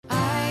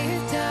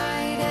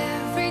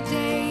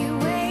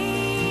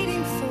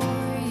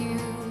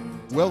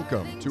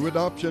Welcome to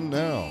Adoption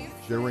Now,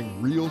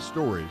 sharing real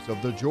stories of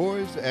the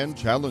joys and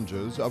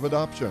challenges of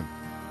adoption.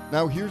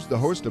 Now here's the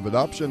host of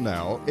Adoption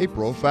Now,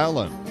 April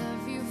Fallon.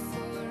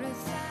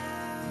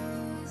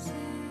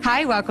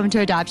 Hi, welcome to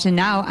Adoption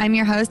Now. I'm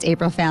your host,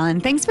 April Fallon.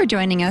 Thanks for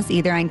joining us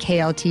either on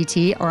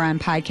KLTT or on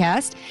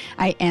podcast.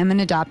 I am an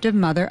adoptive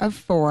mother of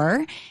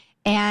 4,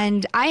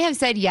 and I have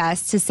said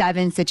yes to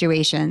 7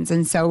 situations.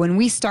 And so when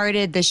we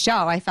started the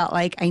show, I felt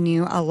like I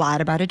knew a lot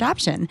about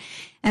adoption.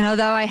 And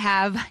although I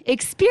have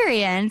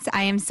experience,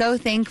 I am so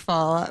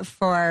thankful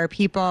for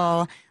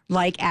people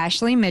like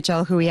Ashley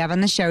Mitchell, who we have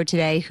on the show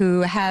today,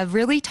 who have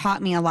really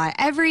taught me a lot.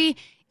 Every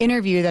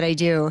interview that I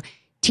do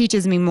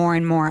teaches me more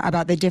and more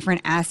about the different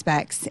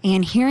aspects,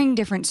 and hearing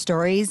different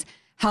stories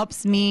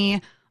helps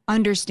me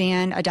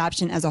understand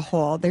adoption as a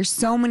whole. There's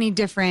so many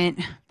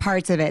different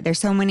parts of it. There's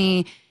so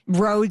many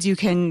roads you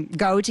can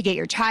go to get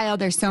your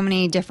child. There's so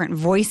many different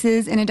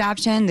voices in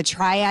adoption. The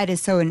triad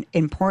is so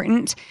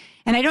important.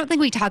 And I don't think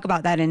we talk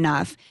about that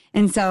enough.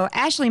 And so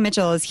Ashley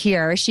Mitchell is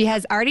here. She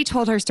has already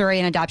told her story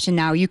in Adoption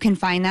Now. You can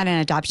find that in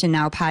Adoption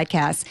Now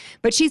podcast.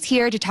 But she's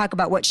here to talk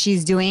about what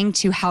she's doing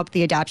to help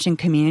the adoption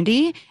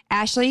community.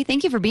 Ashley,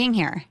 thank you for being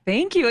here.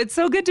 Thank you. It's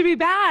so good to be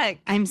back.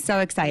 I'm so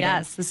excited.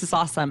 Yes, this is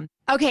awesome.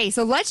 Okay,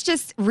 so let's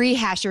just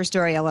rehash your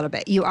story a little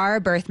bit. You are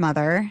a birth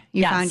mother.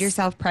 You found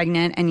yourself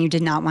pregnant and you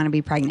did not want to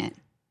be pregnant.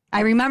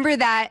 I remember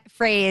that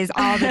phrase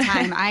all the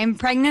time. I'm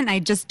pregnant. I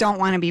just don't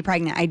want to be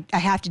pregnant. I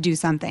have to do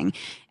something.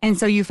 And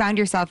so you found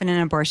yourself in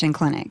an abortion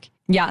clinic.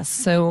 Yes.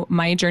 So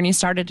my journey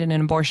started in an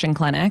abortion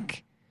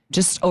clinic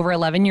just over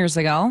 11 years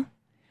ago,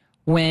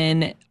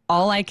 when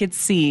all I could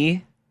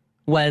see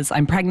was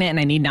I'm pregnant and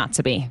I need not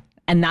to be.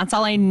 And that's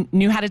all I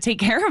knew how to take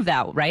care of,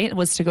 that, right?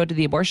 Was to go to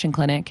the abortion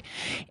clinic.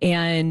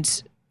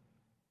 And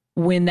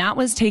when that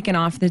was taken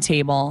off the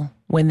table,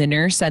 when the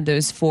nurse said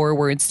those 4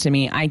 words to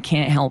me, I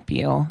can't help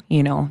you,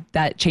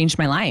 that changed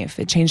my life.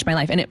 It changed my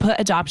life. And it put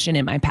adoption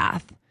in my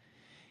path.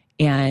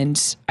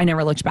 And I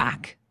never looked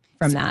back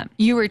from that.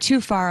 You were too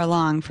far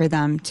along for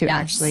them to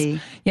actually...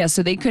 Yeah,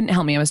 so they couldn't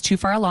help me. I was too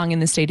far along in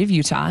the state of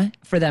Utah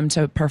for them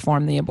to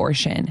perform the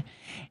abortion.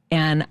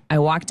 And I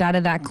walked out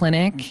of that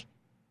clinic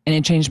and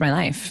it changed my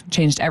life.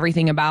 Changed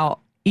everything about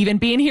even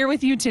being here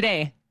with you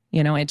today.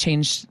 It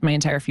changed my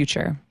entire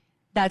future.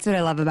 That's what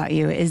I love about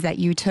you, is that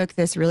you took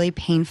this really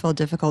painful,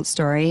 difficult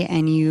story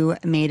and you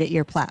made it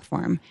your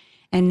platform.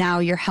 And now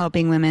you're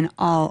helping women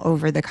all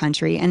over the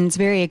country. And it's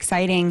very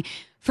exciting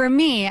for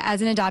me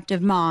as an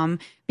adoptive mom,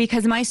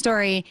 because my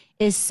story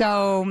is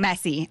so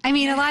messy. I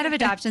mean, a lot of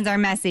adoptions are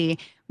messy,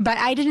 but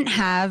I didn't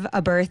have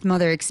a birth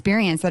mother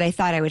experience that I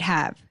thought I would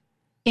have.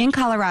 In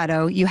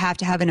Colorado, you have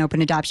to have an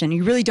open adoption.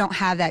 You really don't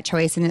have that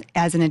choice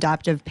as an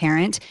adoptive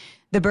parent.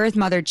 The birth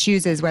mother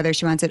chooses whether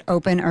she wants it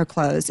open or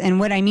closed. And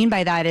what I mean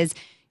by that is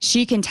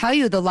she can tell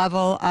you the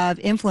level of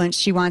influence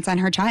she wants on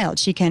her child.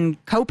 She can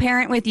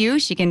co-parent with you.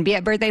 She can be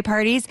at birthday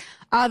parties,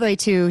 all the way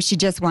to she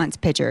just wants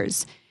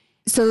pictures.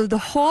 So the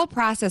whole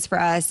process for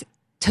us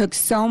took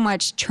so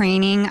much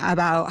training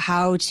about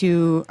how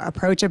to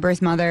approach a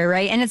birth mother,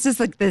 right? And it's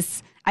just like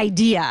this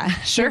idea.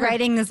 Sure. You're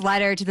writing this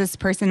letter to this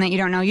person that you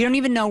don't know. You don't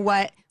even know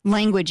what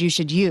language you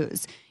should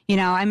use.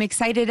 I'm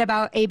excited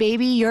about a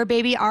baby, your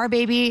baby, our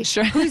baby.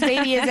 Sure. Whose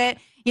baby is it?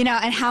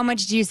 And how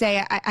much do you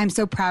say, I'm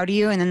so proud of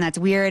you? And then that's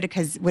weird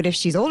because what if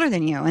she's older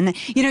than you? And then,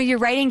 you're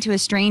writing to a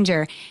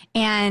stranger.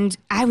 And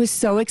I was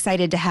so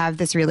excited to have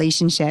this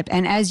relationship.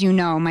 And as you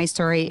know, my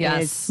story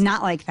is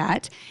not like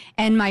that.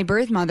 And my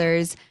birth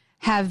mothers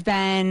have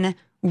been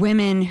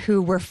women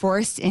who were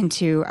forced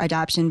into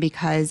adoption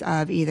because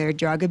of either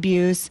drug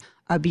abuse,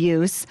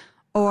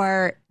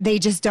 or they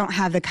just don't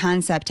have the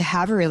concept to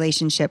have a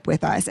relationship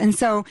with us. And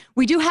so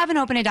we do have an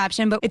open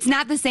adoption, but it's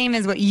not the same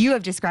as what you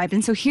have described.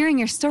 And so hearing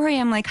your story,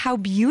 I'm like, how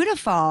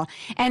beautiful.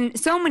 And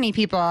so many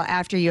people,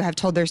 after you have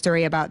told their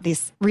story about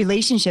this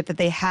relationship that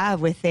they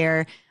have with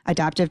their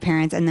adoptive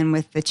parents and then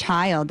with the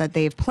child that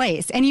they've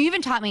placed. And you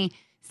even taught me,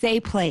 say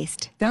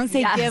placed. Don't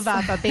say give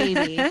up a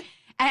baby.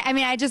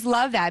 I just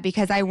love that,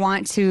 because I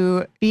want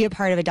to be a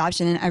part of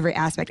adoption in every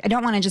aspect. I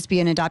don't want to just be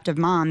an adoptive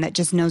mom that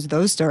just knows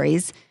those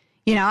stories.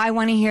 I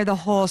want to hear the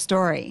whole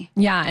story.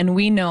 Yeah. And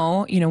we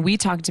know, we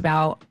talked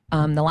about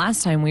the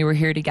last time we were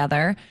here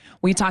together,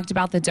 we talked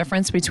about the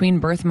difference between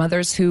birth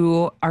mothers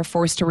who are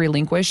forced to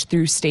relinquish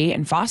through state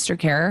and foster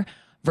care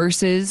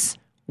versus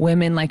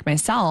women like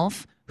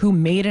myself who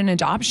made an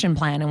adoption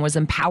plan and was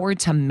empowered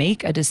to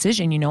make a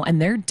decision,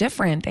 and they're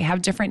different. They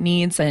have different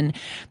needs and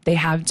they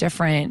have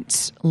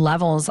different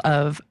levels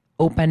of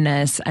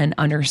openness and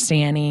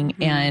understanding.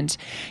 Mm-hmm. And,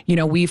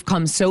 we've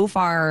come so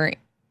far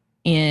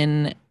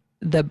in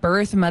the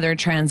birth mother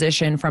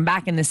transition from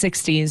back in the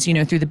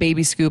 60s, through the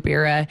baby scoop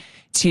era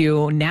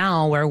to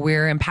now, where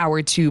we're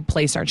empowered to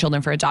place our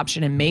children for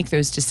adoption and make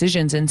those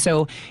decisions. And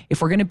so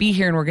if we're going to be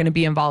here and we're going to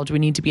be involved, we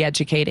need to be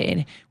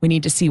educated. We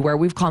need to see where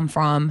we've come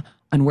from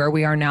and where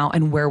we are now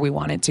and where we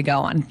want it to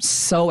go. I'm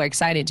so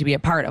excited to be a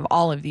part of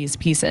all of these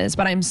pieces,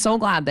 but I'm so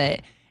glad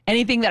that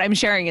anything that I'm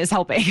sharing is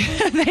helping,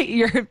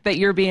 that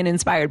you're being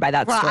inspired by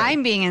that story. Well,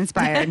 I'm being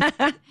inspired.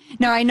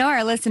 No, I know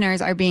our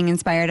listeners are being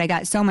inspired. I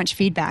got so much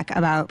feedback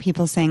about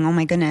people saying, oh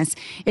my goodness,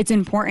 it's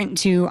important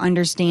to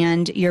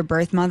understand your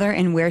birth mother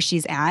and where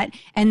she's at,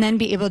 and then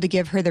be able to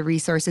give her the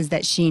resources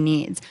that she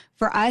needs.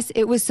 For us,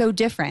 it was so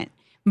different.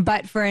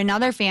 But for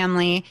another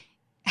family,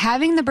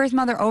 having the birth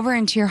mother over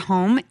into your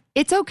home,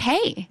 it's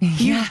okay.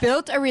 You've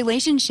built a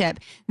relationship.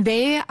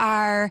 They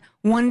are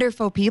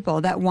wonderful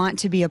people that want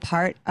to be a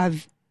part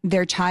of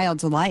their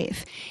child's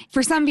life.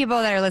 For some people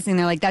that are listening,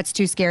 they're like, that's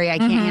too scary. I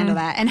can't handle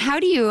that. And how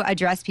do you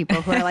address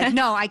people who are like,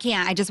 no, I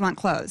can't. I just want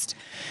closed?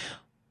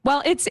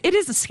 Well, it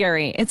is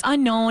scary. It's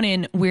unknown.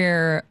 And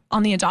we're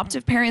on the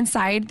adoptive parent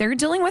side, they're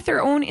dealing with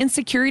their own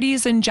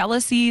insecurities and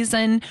jealousies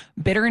and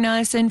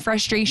bitterness and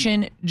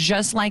frustration,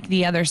 just like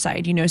the other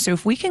side, you know? So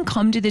if we can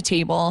come to the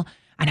table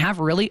and have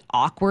really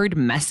awkward,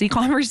 messy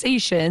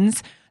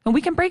conversations, and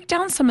we can break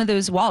down some of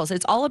those walls.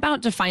 It's all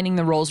about defining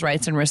the roles,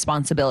 rights, and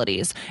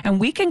responsibilities. And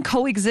we can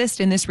coexist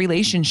in this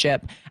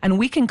relationship, and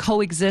we can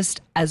coexist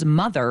as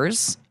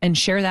mothers and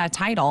share that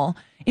title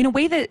in a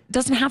way that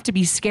doesn't have to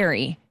be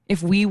scary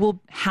if we will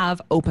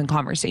have open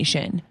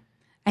conversation.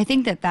 I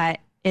think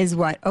that is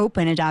what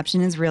open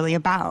adoption is really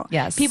about.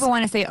 Yes. People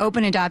want to say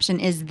open adoption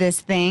is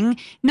this thing.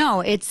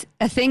 No, it's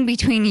a thing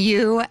between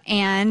you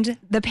and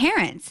the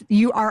parents.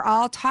 You are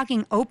all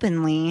talking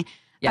openly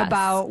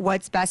about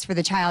what's best for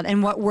the child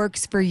and what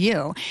works for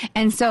you.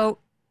 And so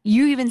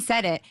you even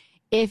said it.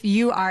 If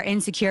you are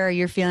insecure,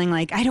 you're feeling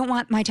like, I don't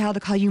want my child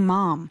to call you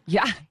mom.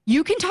 Yeah.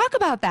 You can talk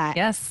about that.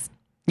 Yes.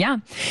 Yeah.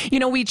 You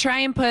know, we try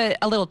and put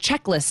a little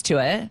checklist to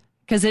it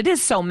because it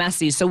is so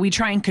messy. So we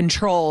try and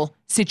control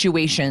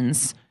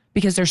situations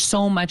because there's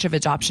so much of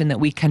adoption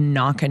that we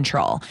cannot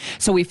control.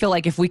 So we feel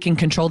like if we can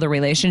control the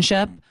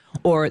relationship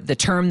or the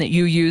term that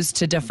you use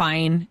to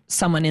define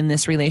someone in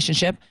this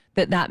relationship,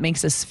 that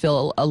makes us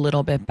feel a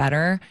little bit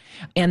better.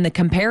 And the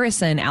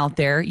comparison out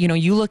there, you know,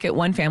 you look at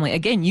one family,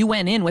 again, you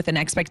went in with an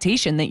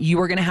expectation that you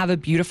were going to have a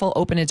beautiful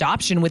open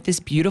adoption with this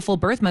beautiful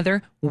birth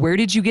mother. Where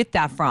did you get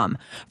that from?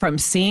 From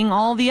seeing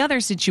all the other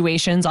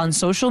situations on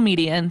social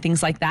media and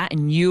things like that.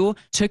 And you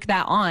took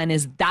that on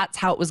as that's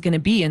how it was going to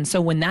be. And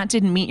so when that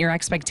didn't meet your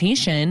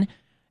expectation,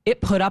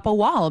 it put up a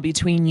wall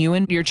between you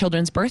and your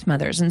children's birth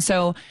mothers. And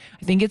so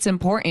I think it's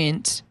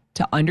important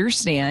to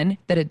understand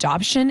that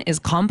adoption is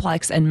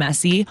complex and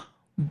messy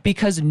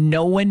because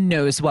no one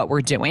knows what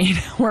we're doing.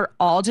 We're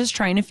all just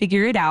trying to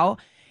figure it out,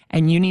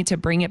 and you need to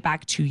bring it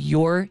back to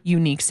your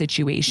unique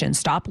situation.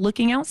 Stop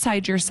looking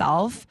outside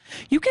yourself.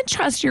 You can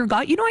trust your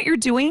gut. You know what you're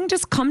doing.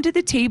 Just come to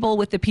the table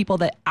with the people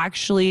that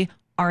actually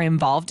are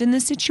involved in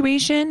the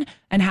situation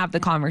and have the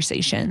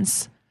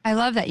conversations. I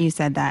love that you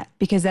said that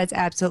because that's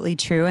absolutely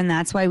true. And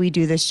that's why we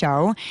do this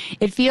show.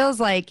 It feels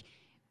like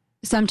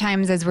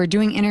sometimes as we're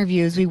doing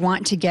interviews, we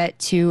want to get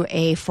to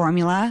a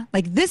formula.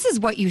 Like, this is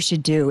what you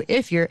should do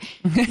if you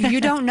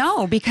don't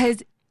know,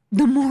 because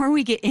the more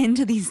we get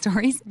into these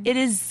stories, it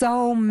is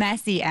so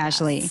messy,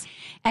 Ashley. Yes.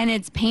 And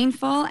it's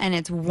painful and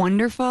it's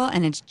wonderful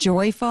and it's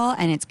joyful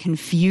and it's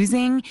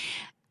confusing.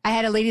 I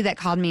had a lady that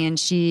called me and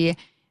she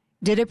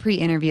did a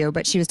pre-interview,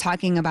 but she was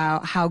talking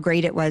about how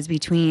great it was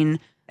between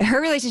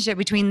her relationship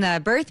between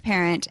the birth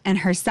parent and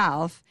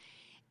herself,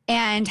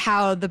 and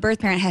how the birth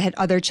parent had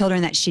other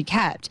children that she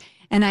kept.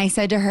 And I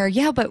said to her,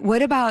 yeah, but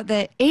what about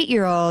the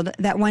 8-year-old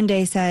that one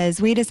day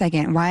says, wait a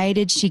second, why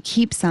did she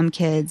keep some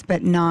kids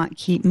but not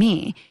keep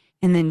me?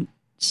 And then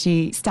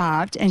she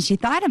stopped and she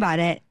thought about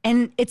it.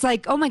 And it's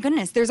like, oh my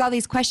goodness, there's all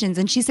these questions.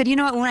 And she said, you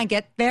know what, when I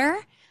get there,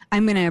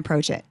 I'm going to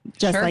approach it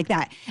just like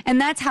that. And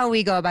that's how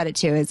we go about it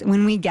too, is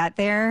when we get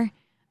there,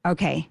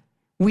 okay,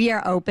 we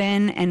are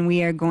open and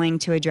we are going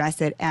to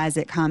address it as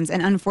it comes.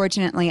 And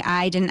unfortunately,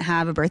 I didn't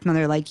have a birth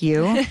mother like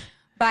you,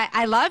 but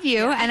I love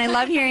you and I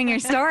love hearing your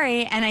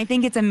story. And I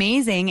think it's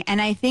amazing.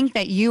 And I think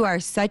that you are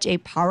such a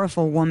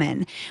powerful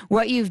woman.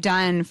 What you've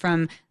done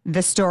from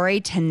the story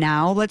to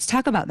now, let's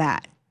talk about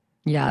that.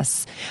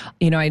 Yes.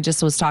 You know, I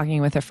just was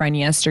talking with a friend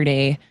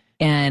yesterday,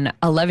 and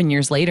 11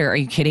 years later, are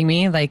you kidding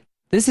me? Like,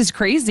 this is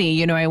crazy.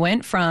 You know, I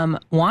went from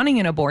wanting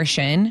an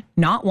abortion,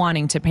 not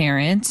wanting to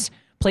parent,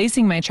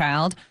 placing my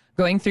child,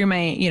 going through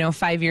my,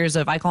 5 years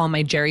of, I call them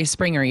my Jerry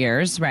Springer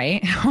years,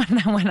 right?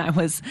 when I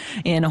was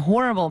in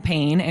horrible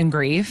pain and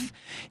grief,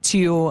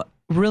 to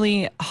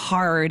really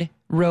hard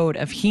road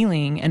of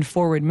healing and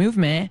forward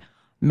movement.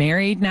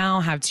 Married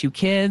now, have 2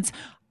 kids.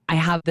 I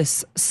have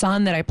this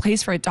son that I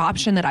placed for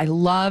adoption that I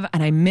love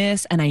and I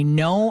miss, and I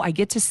know I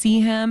get to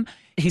see him.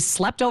 He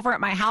slept over at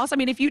my house. I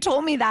mean, if you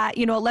told me that,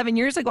 11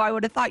 years ago, I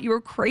would have thought you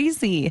were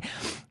crazy.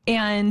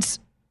 And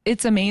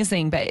it's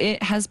amazing, but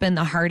it has been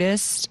the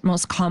hardest,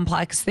 most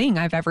complex thing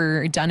I've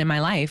ever done in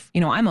my life.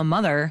 I'm a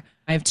mother.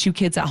 I have 2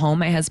 kids at home.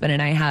 My husband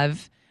and I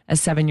have a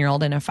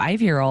 7-year-old and a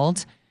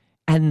 5-year-old.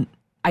 And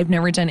I've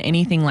never done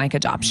anything like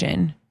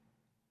adoption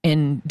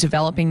in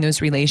developing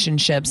those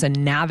relationships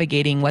and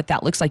navigating what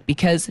that looks like,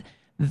 because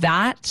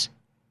that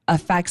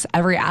affects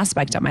every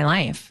aspect of my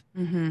life.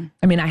 Mm-hmm.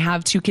 I mean, I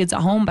have 2 kids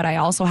at home, but I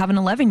also have an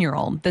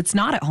 11-year-old that's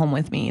not at home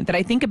with me, that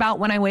I think about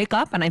when I wake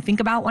up and I think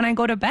about when I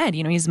go to bed.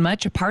 You know, he's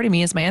much a part of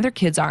me as my other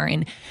kids are.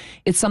 And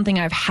it's something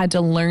I've had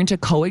to learn to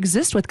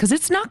coexist with because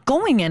it's not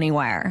going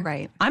anywhere.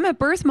 Right. I'm a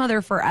birth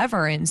mother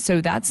forever. And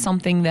so that's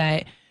something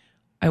that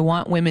I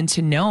want women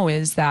to know,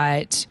 is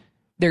that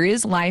there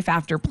is life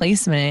after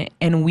placement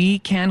and we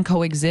can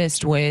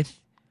coexist with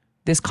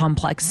this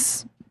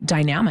complex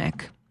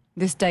dynamic.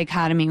 This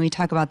dichotomy, we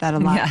talk about that a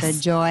lot. Yes.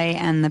 The joy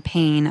and the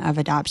pain of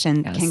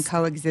adoption can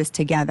coexist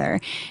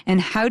together. And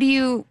how do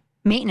you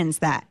maintenance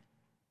that?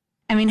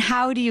 I mean,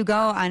 how do you go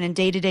on a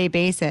day-to-day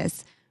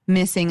basis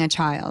missing a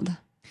child?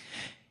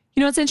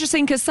 You know, it's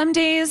interesting because some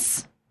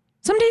days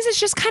it's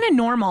just kind of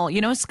normal.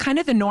 You know, it's kind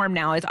of the norm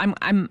now.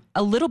 I'm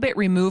a little bit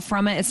removed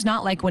from it. It's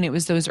not like when it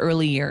was those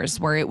early years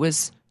where it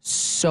was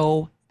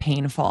so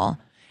painful.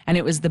 And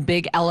it was the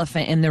big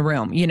elephant in the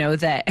room, you know,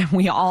 that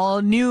we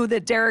all knew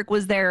that Derek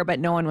was there, but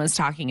no one was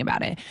talking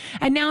about it.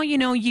 And now, you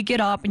know, you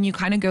get up and you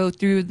kind of go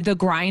through the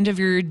grind of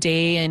your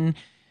day, and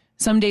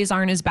some days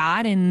aren't as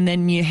bad. And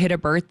then you hit a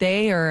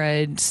birthday or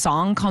a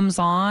song comes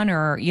on,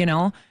 or, you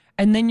know,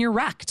 and then you're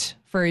wrecked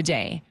for a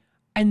day.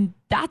 And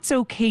that's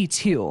okay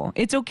too.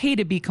 It's okay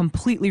to be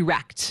completely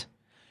wrecked.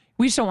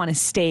 We just don't want to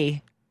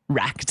stay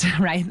wrecked,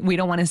 right? We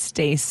don't want to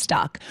stay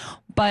stuck.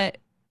 But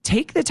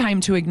take the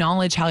time to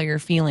acknowledge how you're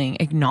feeling,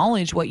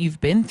 acknowledge what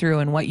you've been through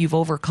and what you've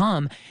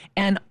overcome,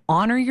 and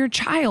honor your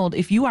child.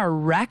 If you are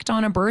wrecked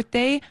on a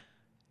birthday,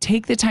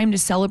 take the time to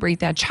celebrate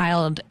that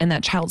child and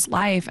that child's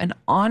life and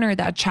honor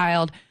that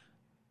child,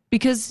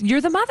 because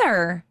you're the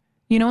mother,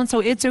 you know? And so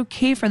it's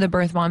okay for the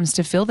birth moms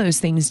to feel those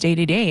things day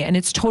to day. And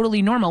it's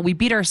totally normal. We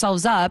beat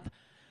ourselves up,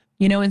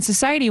 you know, and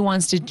society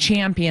wants to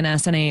champion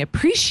us, and I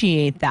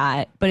appreciate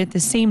that. But at the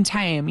same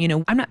time, you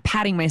know, I'm not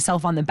patting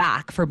myself on the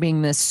back for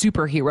being this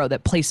superhero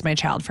that placed my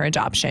child for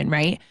adoption,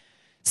 right?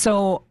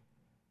 So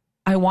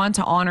I want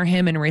to honor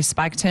him and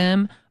respect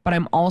him, but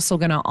I'm also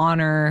going to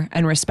honor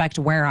and respect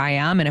where I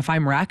am. And if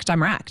I'm wrecked,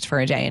 I'm wrecked for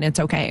a day, and it's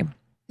okay.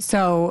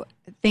 So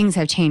things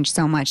have changed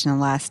so much in the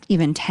last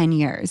even 10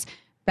 years.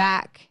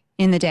 Back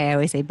in the day, I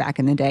always say back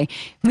in the day,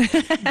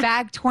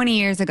 back 20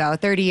 years ago,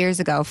 30 years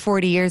ago,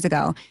 40 years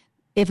ago,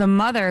 if a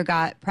mother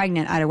got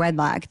pregnant out of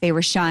wedlock, they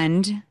were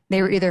shunned.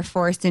 They were either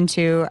forced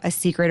into a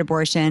secret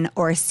abortion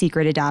or a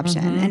secret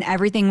adoption, and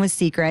everything was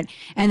secret.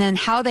 And then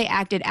how they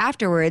acted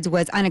afterwards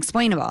was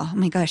unexplainable. Oh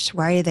my gosh,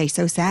 why are they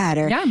so sad?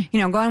 Or, you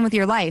know, go on with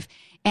your life.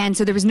 And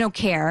so there was no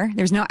care.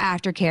 There was no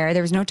aftercare.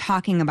 There was no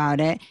talking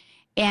about it.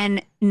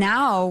 And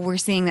now we're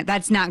seeing that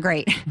that's not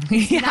great.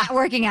 It's not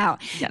working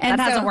out. Yeah, and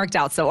that hasn't worked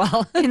out so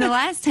well. in the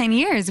last 10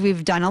 years,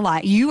 we've done a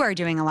lot. You are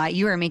doing a lot.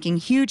 You are making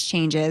huge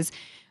changes.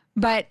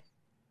 But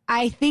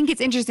I think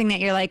it's interesting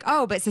that you're like,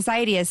 oh, but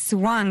society has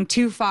swung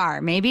too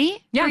far,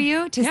 maybe for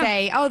you to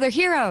say, oh, they're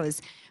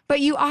heroes. But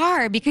you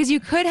are, because you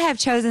could have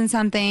chosen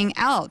something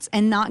else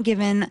and not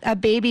given a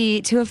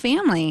baby to a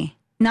family,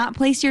 not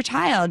place your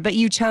child, but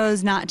you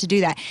chose not to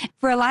do that.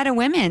 For a lot of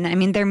women, I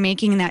mean, they're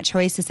making that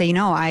choice to say, you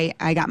know,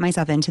 I got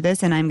myself into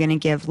this and I'm going to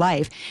give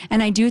life.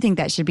 And I do think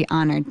that should be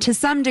honored to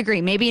some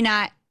degree, maybe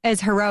not as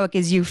heroic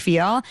as you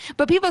feel,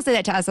 but people say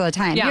that to us all the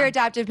time. You're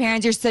adoptive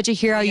parents. You're such a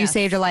hero. You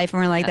saved a life.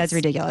 And we're like, that's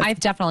ridiculous. I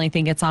definitely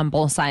think it's on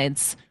both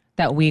sides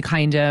that we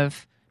kind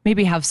of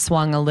maybe have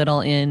swung a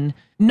little in.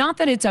 Not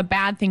that it's a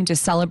bad thing to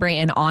celebrate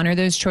and honor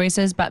those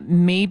choices, but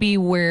maybe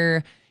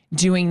we're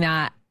doing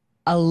that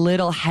a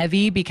little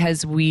heavy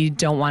because we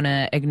don't want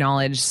to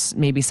acknowledge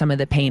maybe some of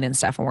the pain and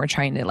stuff, and we're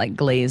trying to like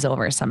glaze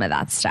over some of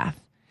that stuff.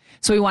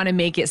 So we want to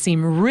make it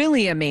seem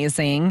really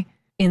amazing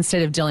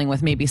instead of dealing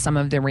with maybe some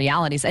of the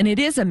realities. And it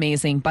is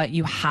amazing, but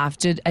you have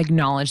to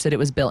acknowledge that it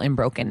was built in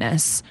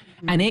brokenness.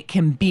 And it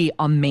can be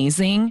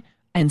amazing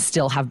and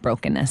still have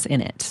brokenness in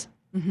it.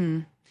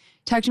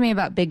 Talk to me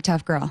about Big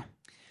Tough Girl.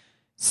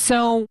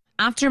 So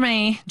after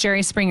my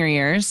Jerry Springer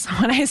years,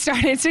 when I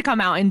started to come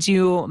out and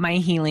do my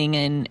healing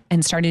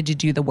and started to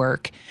do the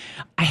work,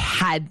 I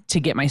had to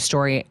get my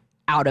story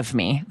out of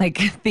me. Like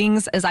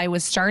things, as I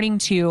was starting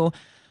to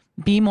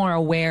be more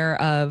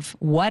aware of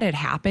what had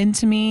happened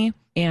to me,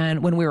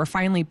 and when we were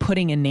finally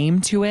putting a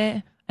name to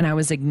it, and I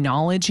was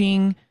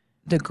acknowledging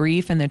the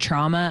grief and the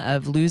trauma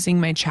of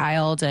losing my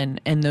child and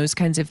those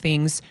kinds of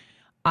things,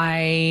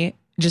 I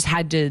just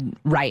had to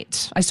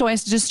write. So I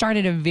just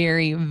started a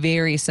very,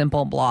 very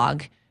simple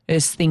blog,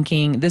 just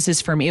thinking, this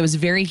is for me. It was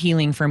very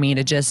healing for me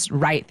to just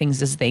write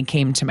things as they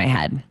came to my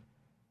head.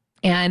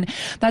 And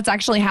that's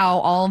actually how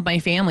all of my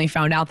family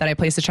found out that I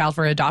placed a child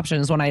for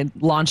adoption, is when I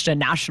launched a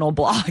national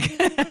blog.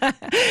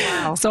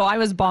 Wow. So I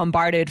was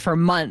bombarded for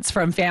months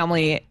from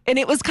family. And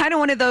it was kind of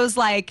one of those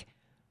like,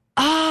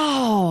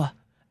 oh,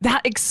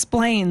 that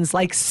explains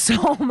like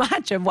so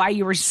much of why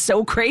you were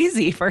so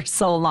crazy for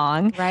so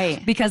long.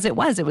 Right. Because it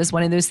was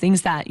one of those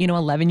things that,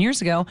 11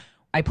 years ago,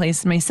 I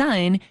placed my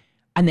son,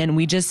 and then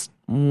we just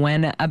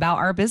went about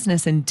our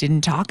business and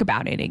didn't talk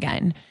about it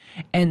again.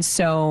 And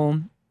so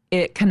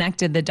it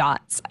connected the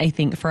dots, I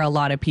think, for a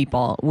lot of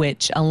people,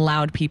 which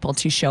allowed people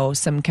to show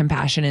some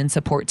compassion and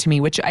support to me,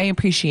 which I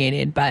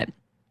appreciated. But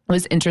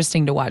was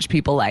interesting to watch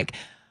people like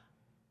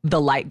the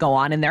light go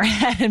on in their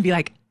head and be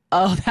like,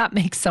 oh, that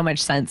makes so much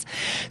sense.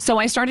 So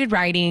I started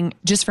writing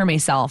just for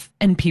myself,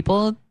 and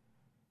people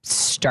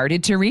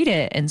started to read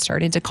it and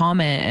started to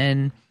comment.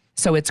 And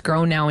so it's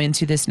grown now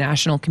into this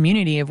national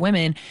community of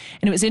women.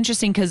 And it was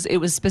interesting because it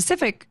was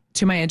specific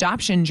to my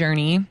adoption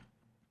journey.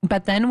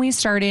 But then we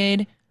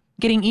started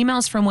getting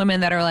emails from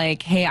women that are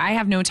like, hey, I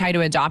have no tie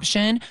to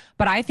adoption,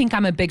 but I think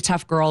I'm a big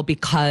tough girl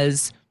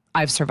because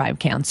I've survived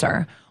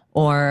cancer,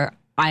 or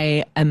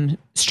I am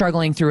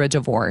struggling through a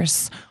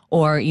divorce,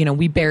 or,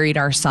 we buried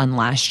our son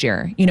last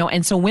year,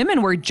 and so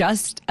women were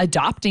just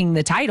adopting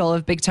the title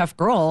of big tough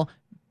girl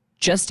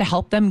just to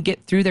help them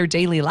get through their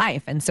daily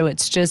life. And so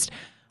it's just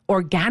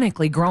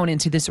organically grown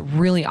into this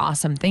really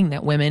awesome thing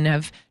that women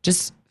have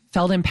just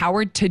felt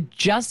empowered to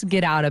just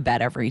get out of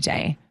bed every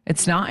day.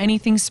 It's not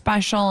anything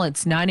special.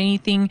 It's not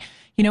anything,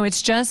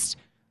 it's just,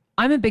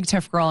 I'm a big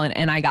tough girl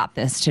and I got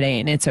this today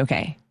and it's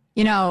okay.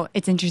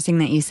 It's interesting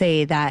that you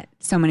say that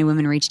so many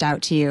women reached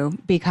out to you,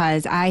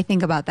 because I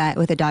think about that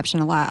with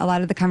adoption a lot. A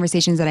lot of the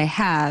conversations that I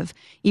have,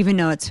 even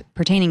though it's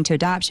pertaining to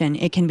adoption,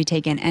 it can be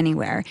taken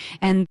anywhere.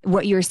 And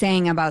what you're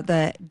saying about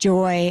the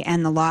joy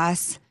and the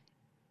loss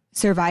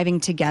surviving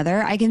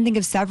together, I can think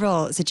of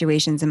several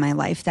situations in my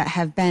life that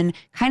have been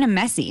kind of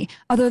messy,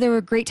 although there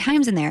were great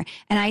times in there.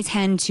 And I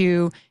tend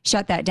to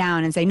shut that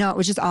down and say, no, it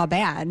was just all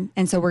bad.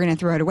 And so we're going to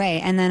throw it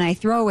away. And then I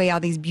throw away all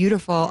these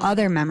beautiful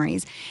other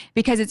memories,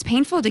 because it's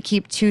painful to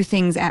keep two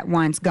things at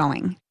once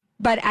going.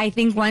 But I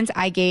think once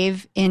I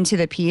gave into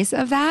the piece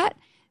of that,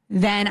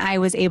 then I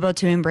was able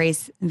to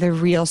embrace the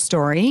real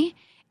story.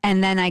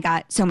 And then I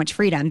got so much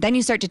freedom. Then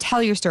you start to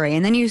tell your story,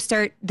 and then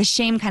the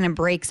shame kind of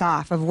breaks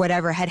off of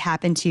whatever had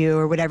happened to you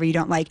or whatever you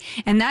don't like.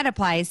 And that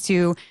applies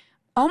to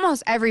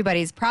almost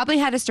everybody's probably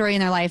had a story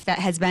in their life that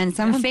has been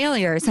some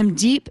failure, some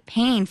deep,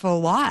 painful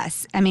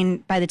loss. I mean,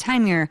 by the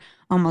time you're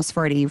almost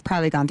 40, you've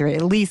probably gone through it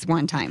at least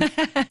one time.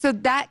 So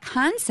that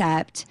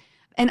concept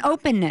and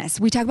openness,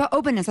 we talk about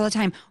openness all the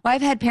time. Well,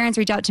 I've had parents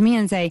reach out to me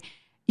and say,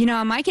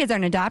 my kids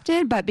aren't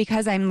adopted, but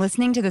because I'm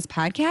listening to this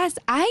podcast,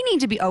 I need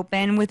to be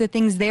open with the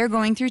things they're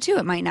going through too.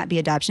 It might not be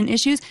adoption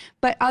issues,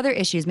 but other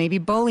issues, maybe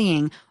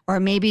bullying, or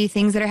maybe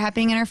things that are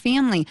happening in our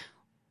family.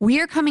 We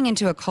are coming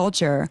into a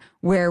culture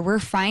where we're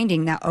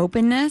finding that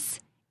openness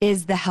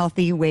is the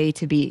healthy way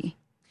to be.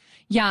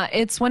 Yeah,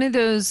 it's one of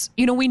those,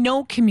 we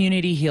know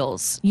community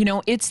heals.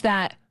 It's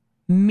that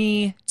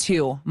me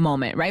too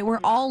moment, right?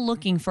 We're all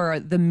looking for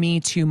the me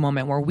too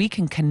moment where we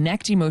can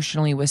connect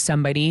emotionally with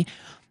somebody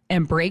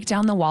and break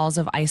down the walls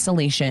of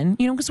isolation,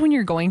 because when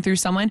you're going through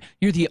someone,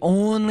 you're the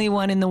only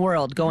one in the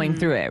world going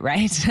through it,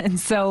 right? And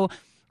so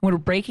when we're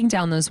breaking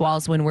down those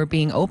walls, when we're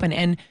being open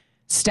and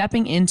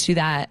stepping into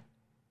that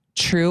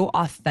true,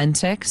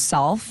 authentic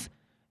self,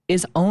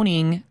 is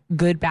owning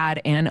good, bad,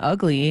 and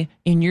ugly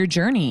in your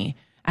journey,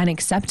 and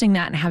accepting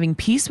that and having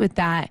peace with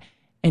that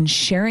and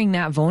sharing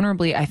that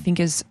vulnerably, I think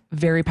is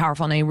very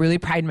powerful. And I really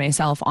pride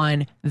myself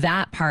on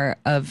that part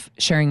of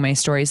sharing my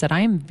stories, that I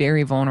am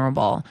very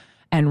vulnerable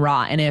and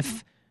raw. And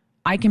if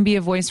I can be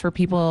a voice for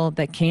people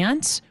that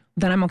can't,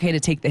 then I'm okay to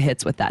take the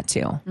hits with that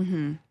too.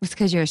 Mm-hmm. It's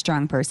because you're a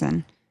strong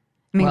person.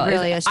 I mean,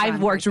 really a strong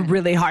I've worked person.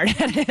 really hard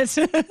at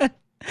it.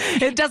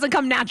 It doesn't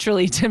come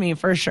naturally to me,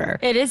 for sure.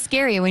 It is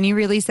scary when you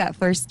release that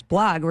first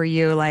blog. Were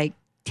you like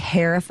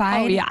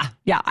terrified? Oh, yeah.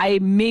 Yeah. I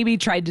maybe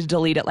tried to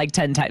delete it like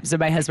 10 times. And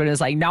my husband was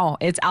like, no,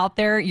 it's out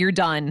there. You're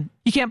done.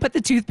 You can't put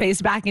the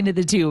toothpaste back into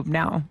the tube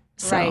now.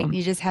 So. Right.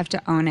 You just have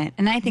to own it.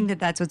 And I think that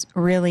that's what's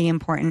really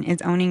important,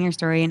 is owning your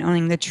story and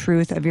owning the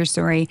truth of your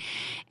story.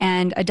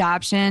 And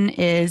adoption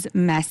is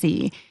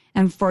messy.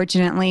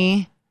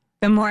 Unfortunately,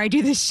 the more I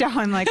do this show,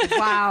 I'm like,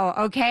 wow,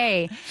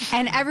 okay.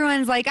 And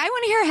everyone's like, I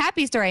want to hear a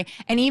happy story.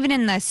 And even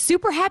in the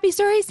super happy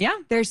stories,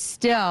 there's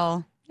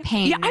still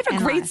pain. Yeah, I have a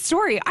great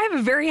story. I have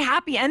a very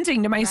happy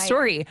ending to my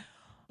story.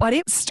 But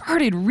it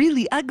started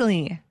really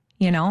ugly,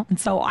 And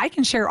so I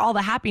can share all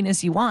the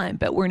happiness you want,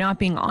 but we're not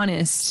being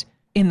honest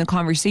in the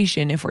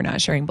conversation if we're not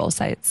sharing both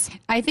sides.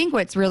 I think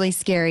what's really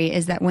scary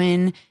is that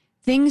when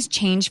things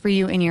change for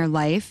you in your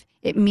life,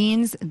 it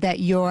means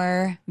that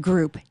your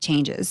group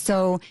changes.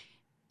 So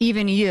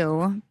even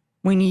you,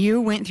 when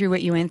you went through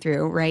what you went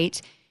through,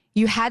 right,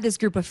 you had this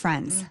group of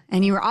friends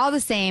and you were all the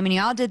same and you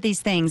all did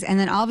these things. And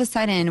then all of a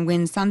sudden,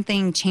 when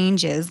something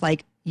changes,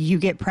 like you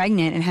get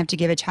pregnant and have to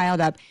give a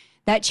child up,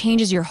 that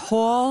changes your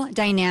whole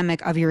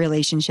dynamic of your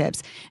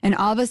relationships. And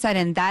all of a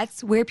sudden,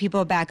 that's where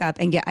people back up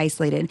and get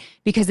isolated,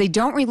 because they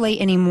don't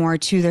relate anymore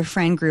to their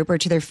friend group or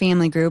to their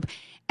family group,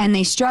 and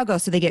they struggle,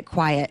 so they get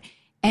quiet.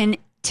 And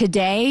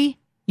today,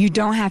 you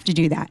don't have to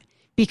do that,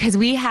 because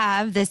we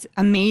have this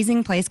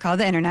amazing place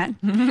called the internet.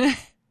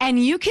 And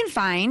you can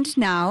find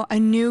now a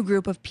new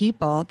group of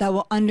people that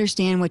will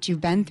understand what you've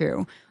been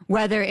through,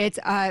 whether it's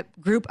a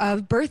group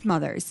of birth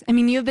mothers. I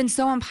mean, you've been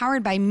so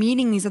empowered by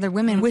meeting these other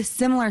women with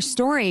similar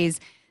stories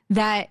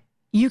that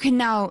you can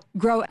now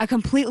grow a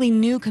completely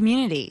new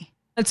community.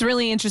 It's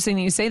really interesting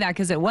that you say that,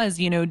 because it was,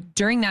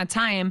 during that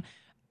time,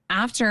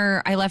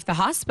 after I left the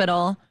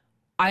hospital,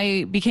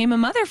 I became a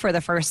mother for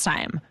the first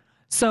time.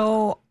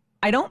 So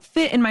I don't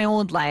fit in my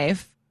old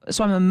life.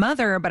 So I'm a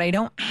mother, but I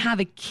don't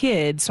have a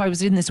kid. So I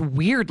was in this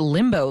weird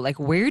limbo, like,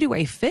 where do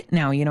I fit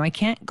now? I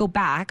can't go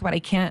back, but I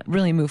can't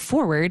really move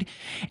forward.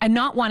 And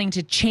not wanting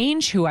to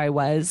change who I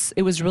was,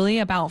 it was really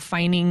about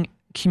finding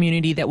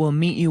community that will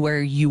meet you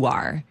where you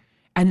are.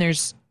 And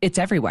it's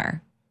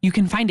everywhere. You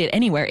can find it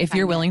anywhere if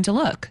you're willing to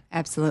look.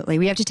 Absolutely.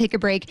 We have to take a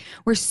break.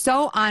 We're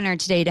so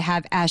honored today to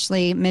have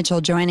Ashley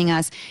Mitchell joining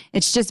us.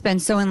 It's just been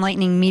so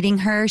enlightening meeting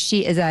her.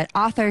 She is an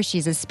author.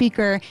 She's a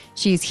speaker.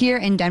 She's here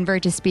in Denver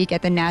to speak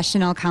at the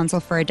National Council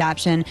for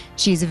Adoption.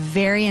 She's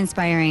very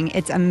inspiring.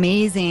 It's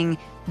amazing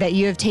that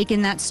you have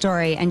taken that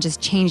story and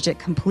just changed it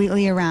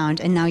completely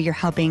around. And now you're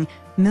helping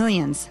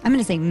millions. I'm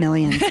going to say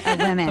millions of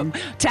women.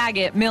 Tag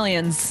it,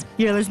 millions.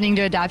 You're listening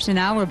to Adoption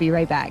Now. We'll be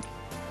right back.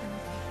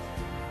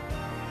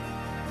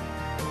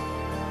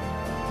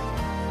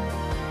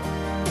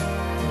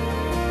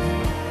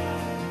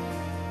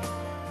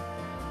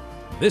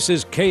 This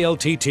is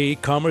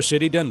KLTT Commerce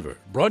City, Denver,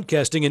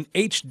 broadcasting in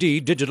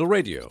HD digital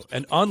radio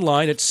and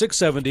online at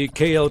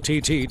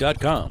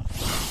 670kltt.com.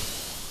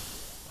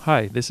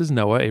 Hi, this is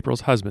Noah,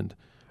 April's husband.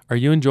 Are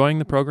you enjoying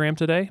the program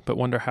today, but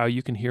wonder how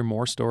you can hear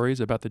more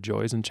stories about the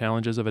joys and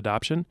challenges of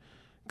adoption?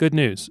 Good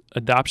news,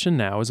 Adoption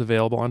Now is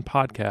available on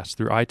podcasts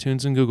through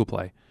iTunes and Google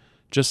Play.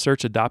 Just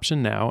search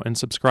Adoption Now and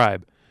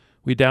subscribe.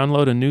 We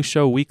download a new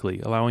show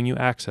weekly, allowing you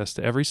access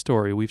to every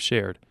story we've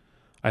shared.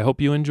 I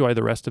hope you enjoy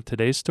the rest of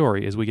today's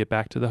story as we get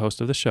back to the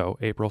host of the show,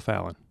 April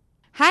Fallon.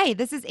 Hi,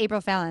 this is April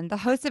Fallon, the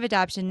host of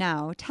Adoption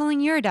Now, telling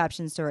your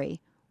adoption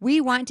story.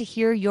 We want to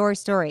hear your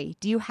story.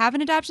 Do you have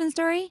an adoption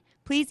story?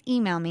 Please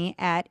email me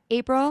at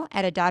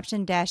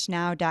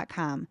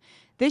april@adoption-now.com.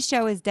 This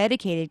show is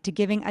dedicated to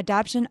giving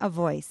adoption a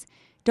voice.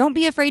 Don't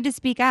be afraid to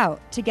speak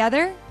out.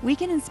 Together, we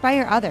can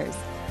inspire others.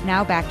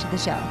 Now back to the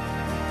show.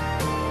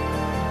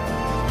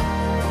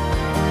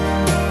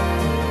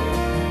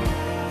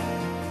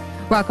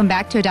 Welcome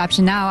back to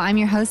Adoption Now. I'm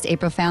your host,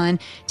 April Fallon.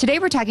 Today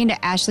we're talking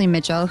to Ashley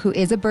Mitchell, who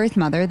is a birth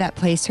mother that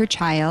placed her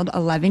child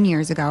 11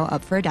 years ago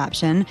up for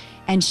adoption,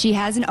 and she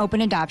has an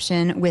open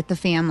adoption with the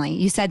family.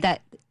 You said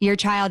that your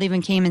child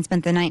even came and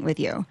spent the night with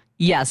you.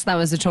 Yes, that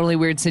was a totally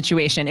weird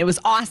situation. It was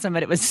awesome,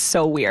 but it was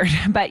so weird.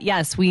 But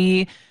yes,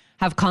 we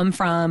have come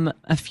from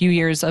a few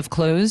years of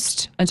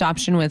closed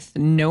adoption with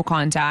no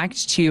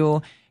contact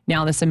to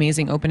now this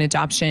amazing open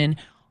adoption.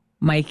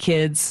 My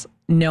kids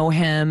know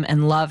him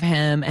and love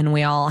him, and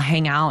we all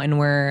hang out, and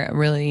we're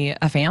really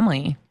a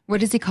family. What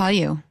does he call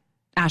you?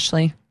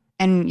 Ashley.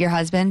 And your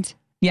husband?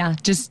 Yeah,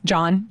 just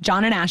John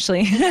and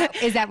Ashley.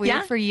 Is that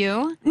weird for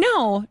you?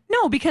 No,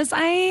 because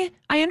I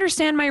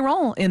understand my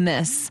role in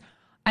this.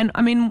 And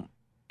I mean,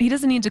 he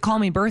doesn't need to call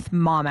me birth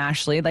mom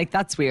Ashley. Like,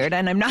 that's weird.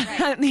 And I'm not,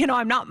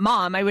 I'm not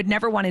mom. I would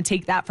never want to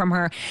take that from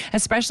her,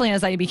 especially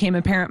as I became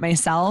a parent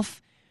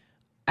myself.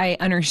 I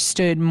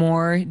understood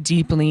more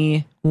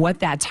deeply what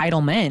that title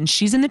meant.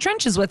 She's in the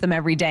trenches with him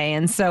every day.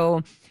 And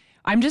so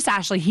I'm just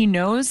Ashley. He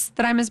knows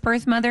that I'm his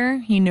birth mother.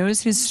 He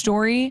knows his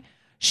story.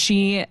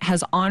 She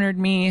has honored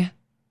me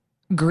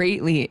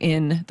greatly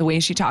in the way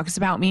she talks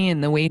about me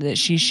and the way that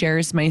she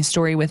shares my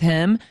story with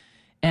him.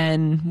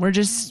 And we're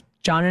just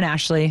John and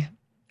Ashley,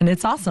 and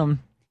it's awesome.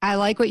 I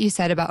like what you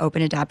said about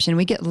open adoption.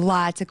 We get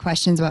lots of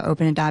questions about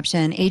open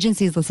adoption.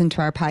 Agencies listen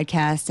to our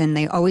podcast, and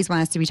they always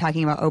want us to be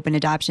talking about open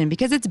adoption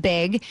because it's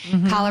big.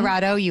 Mm-hmm.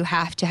 Colorado, you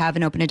have to have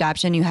an open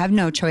adoption. You have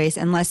no choice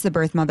unless the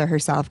birth mother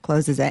herself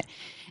closes it.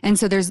 And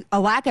so there's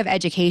a lack of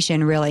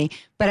education, really.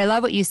 But I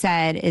love what you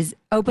said is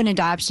open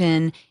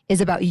adoption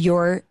is about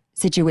your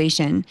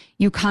situation.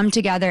 You come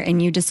together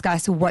and you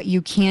discuss what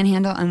you can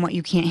handle and what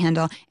you can't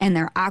handle. And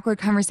they're awkward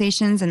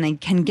conversations and they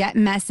can get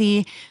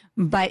messy.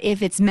 But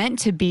if it's meant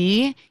to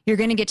be, you're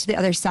going to get to the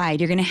other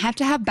side. You're going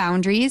to have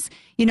boundaries.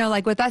 You know,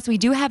 like with us, we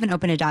do have an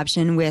open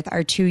adoption with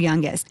our two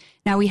youngest.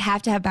 Now we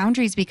have to have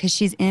boundaries because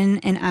she's in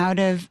and out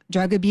of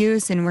drug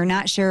abuse and we're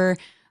not sure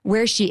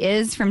where she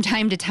is from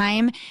time to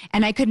time.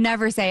 And I could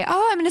never say,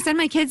 oh, I'm going to send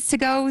my kids to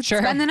go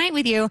spend the night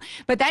with you.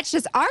 But that's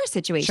just our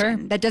situation. Sure.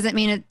 That doesn't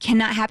mean it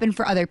cannot happen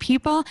for other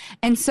people.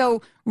 And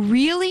so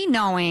really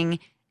knowing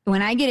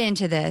when I get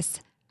into this,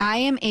 I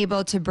am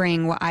able to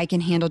bring what I can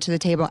handle to the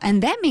table.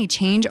 And that may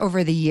change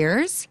over the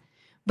years.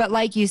 But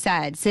like you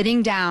said,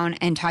 sitting down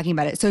and talking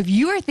about it. So if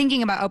you are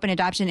thinking about open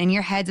adoption and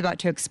your head's about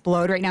to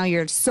explode right now,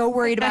 you're so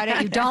worried about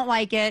it, you don't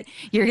like it,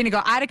 you're going to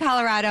go out of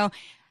Colorado,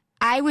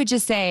 I would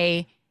just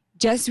say,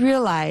 just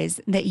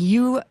realize that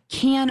you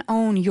can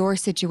own your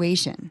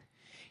situation.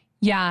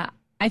 Yeah,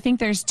 I think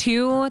there's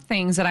two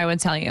things that I would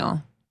tell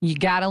you. You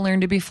got to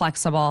learn to be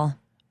flexible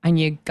and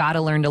you got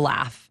to learn to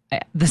laugh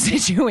at the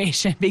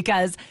situation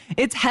because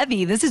it's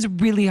heavy. This is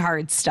really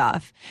hard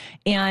stuff.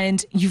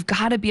 And you've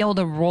got to be able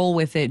to roll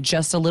with it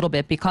just a little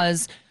bit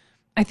because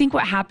I think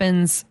what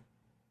happens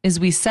is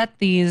we set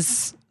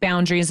these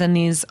boundaries and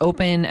these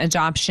open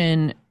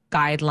adoption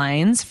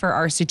guidelines for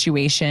our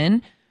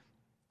situation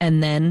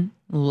and then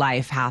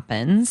life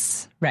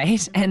happens,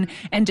 right? And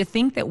to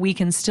think that we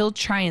can still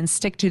try and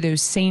stick to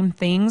those same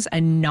things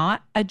and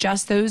not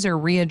adjust those or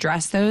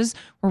readdress those,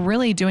 we're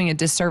really doing a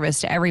disservice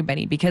to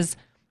everybody because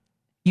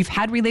You've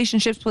had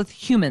relationships with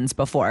humans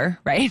before,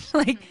 right?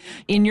 Like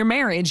in your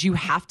marriage, you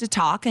have to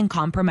talk and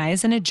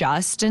compromise and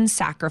adjust and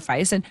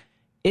sacrifice. And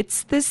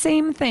it's the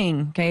same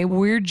thing, okay?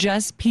 We're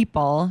just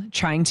people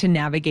trying to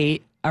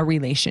navigate a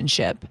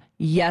relationship.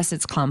 Yes,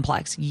 it's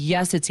complex.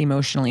 Yes, it's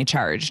emotionally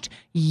charged.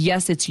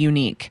 Yes, it's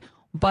unique.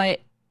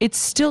 But it's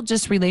still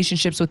just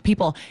relationships with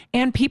people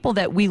and people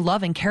that we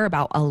love and care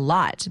about a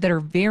lot that are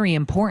very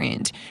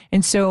important.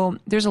 And so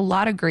there's a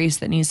lot of grace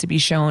that needs to be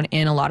shown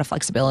and a lot of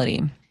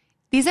flexibility.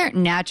 These aren't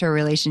natural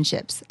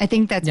relationships. I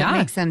think that's what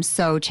makes them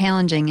so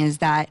challenging is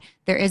that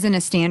there isn't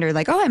a standard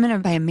like, oh, I'm going to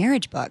buy a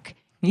marriage book.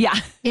 Yeah.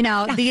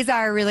 These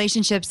are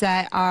relationships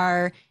that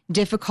are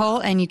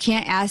difficult and you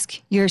can't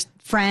ask your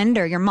friend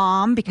or your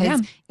mom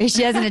because if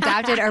she hasn't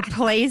adopted or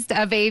placed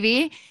a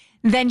baby,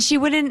 then she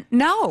wouldn't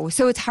know.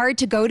 So it's hard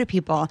to go to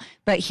people.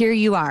 But here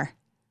you are.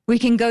 We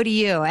can go to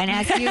you and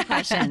ask you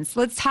questions.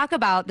 Let's talk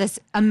about this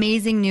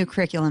amazing new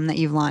curriculum that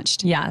you've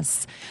launched.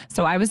 Yes.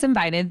 So I was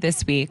invited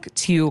this week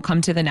to come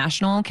to the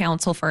National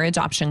Council for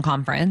Adoption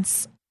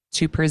Conference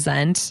to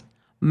present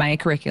my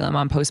curriculum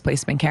on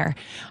post-placement care.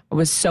 I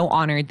was so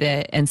honored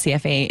that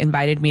NCFA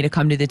invited me to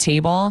come to the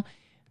table.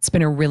 It's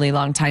been a really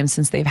long time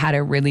since they've had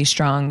a really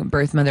strong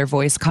birth mother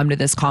voice come to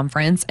this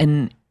conference.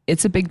 And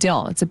it's a big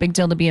deal. It's a big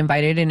deal to be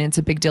invited, and it's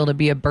a big deal to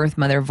be a birth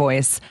mother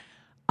voice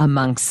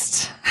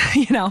amongst,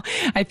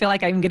 I feel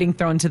like I'm getting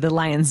thrown to the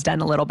lion's den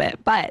a little bit,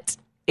 but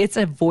it's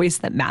a voice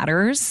that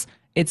matters.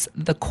 It's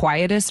the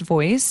quietest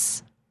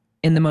voice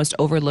and the most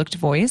overlooked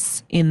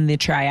voice in the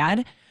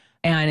triad.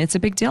 And it's a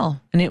big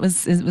deal. And it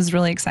was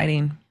really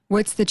exciting.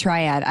 What's the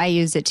triad? I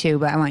used it too,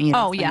 but I want you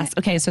to explain it.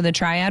 Okay. So the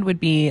triad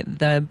would be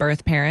the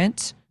birth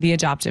parent, the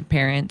adoptive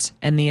parent,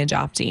 and the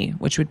adoptee,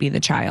 which would be the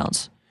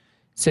child.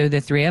 So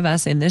the three of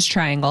us in this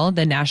triangle,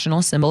 the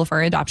national symbol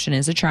for adoption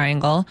is a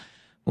triangle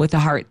with a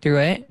heart through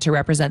it to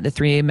represent the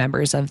three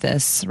members of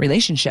this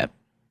relationship.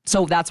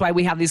 So that's why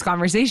we have these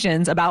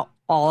conversations about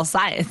all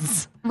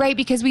sides. Right,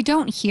 because we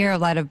don't hear a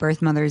lot of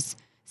birth mothers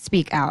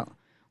speak out.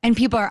 And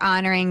people are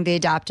honoring the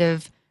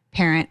adoptive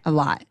parent a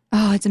lot.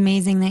 Oh, it's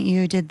amazing that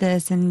you did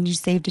this and you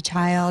saved a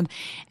child.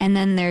 And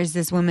then there's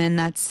this woman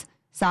that's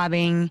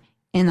sobbing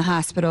in the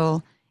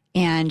hospital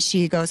and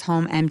she goes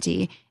home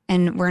empty.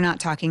 And we're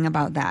not talking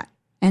about that.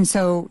 And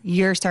so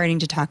you're starting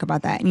to talk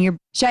about that and you're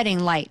shedding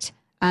light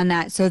on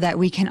that so that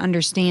we can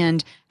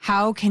understand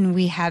how can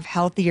we have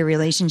healthier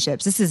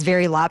relationships. This is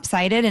very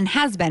lopsided and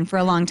has been for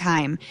a long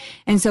time.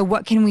 And so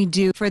what can we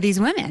do for these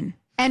women?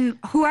 And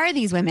who are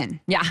these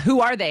women? Yeah, who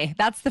are they?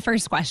 That's the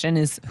first question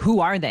is who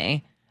are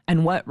they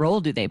and what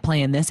role do they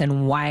play in this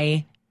and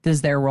why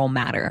does their role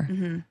matter?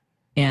 Mm-hmm.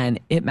 And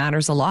it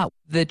matters a lot.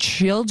 The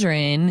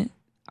children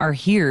are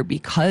here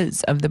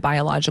because of the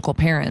biological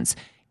parents.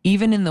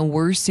 Even in the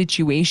worst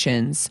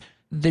situations,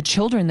 the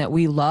children that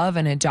we love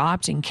and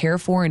adopt and care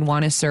for and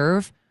want to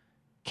serve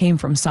came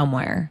from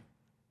somewhere.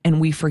 And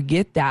we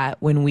forget that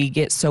when we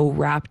get so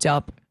wrapped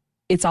up.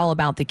 It's all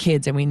about the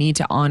kids and we need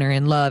to honor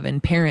and love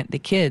and parent the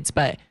kids.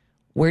 But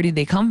where did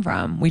they come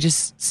from? We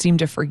just seem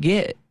to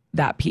forget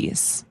that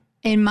piece.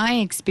 In my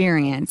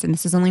experience, and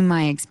this is only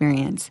my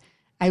experience,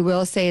 I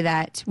will say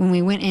that when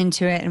we went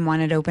into it and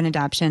wanted open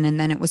adoption and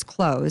then it was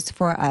closed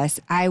for us,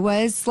 I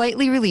was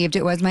slightly relieved.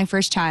 It was my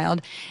first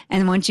child.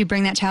 And once you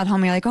bring that child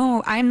home, you're like,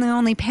 oh, I'm the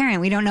only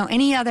parent. We don't know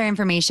any other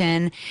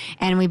information.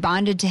 And we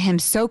bonded to him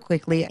so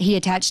quickly. He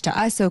attached to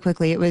us so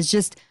quickly. It was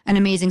just an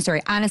amazing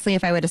story. Honestly,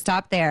 if I would have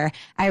stopped there,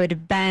 I would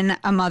have been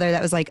a mother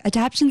that was like,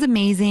 adoption's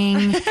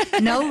amazing.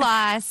 No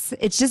loss.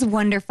 It's just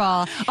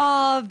wonderful.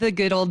 Oh, the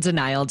good old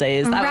denial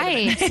days.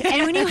 Right.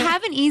 And when you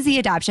have an easy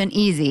adoption,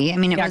 easy. I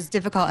mean, it was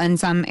difficult in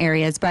some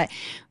areas, but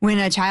when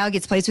a child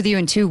gets placed with you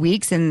in 2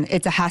 weeks and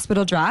it's a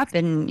hospital drop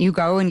and you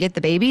go and get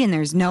the baby and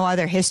there's no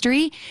other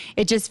history,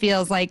 it just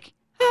feels like,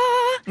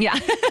 yeah.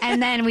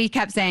 And then we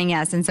kept saying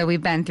yes. And so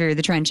we've been through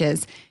the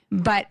trenches.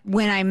 But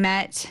when I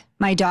met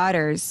my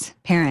daughter's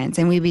parents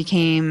and we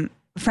became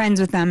friends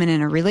with them and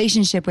in a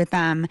relationship with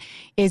them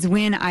is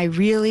when I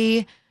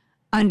really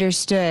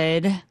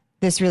understood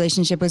this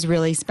relationship was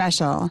really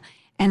special.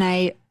 And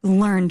I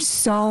learned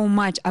so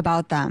much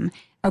about them.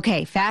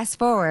 Okay, fast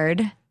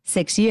forward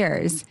 6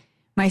 years.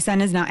 My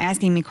son is now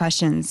asking me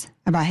questions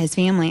about his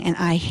family and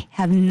I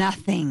have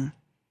nothing.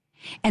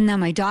 And then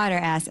my daughter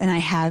asks and I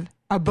have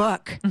a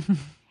book.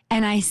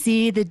 And I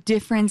see the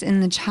difference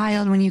in the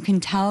child when you can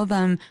tell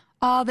them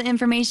all the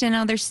information.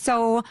 Oh, they're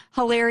so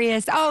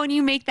hilarious. Oh, and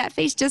you make that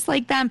face just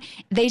like them.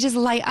 They just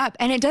light up.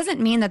 And it doesn't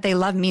mean that they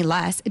love me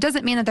less. It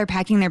doesn't mean that they're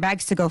packing their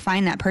bags to go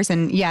find that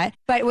person yet.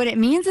 But what it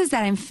means is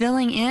that I'm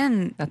filling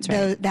in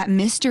that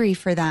mystery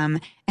for them.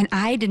 And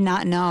I did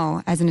not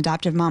know as an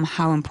adoptive mom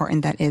how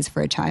important that is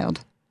for a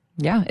child.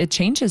 Yeah, it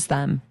changes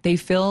them. They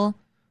feel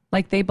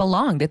like they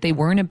belong, that they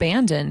weren't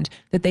abandoned,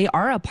 that they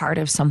are a part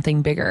of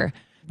something bigger,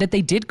 that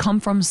they did come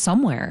from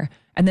somewhere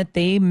and that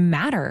they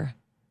matter.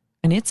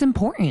 And it's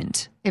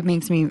important. It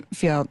makes me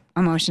feel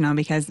emotional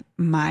because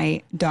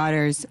my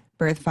daughter's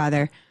birth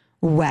father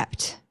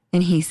wept.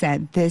 And he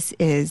said, this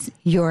is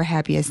your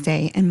happiest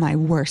day and my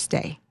worst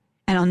day.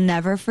 And I'll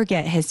never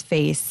forget his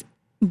face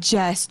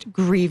just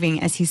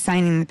grieving as he's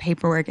signing the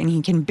paperwork and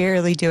he can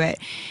barely do it.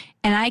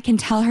 And I can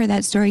tell her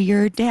that story.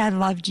 Your dad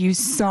loved you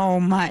so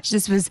much.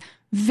 This was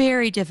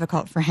very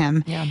difficult for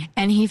him. Yeah.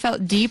 And he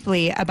felt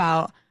deeply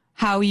about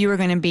how you were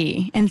going to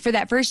be. And for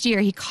that first year,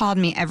 he called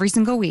me every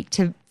single week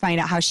to find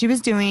out how she was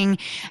doing.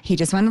 He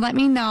just wanted to let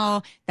me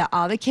know that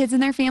all the kids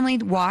in their family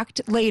walked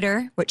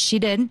later, which she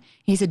did.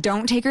 He said,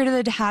 don't take her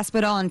to the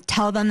hospital and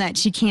tell them that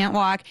she can't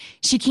walk.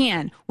 She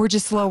can. We're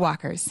just slow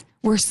walkers.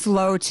 We're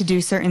slow to do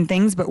certain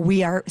things, but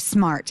we are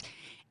smart.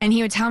 And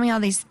he would tell me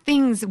all these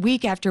things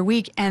week after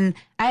week, and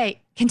I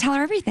can tell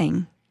her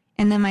everything.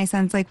 And then my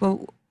son's like,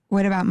 well,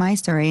 what about my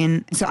story?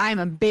 And so I'm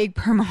a big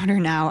promoter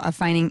now of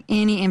finding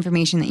any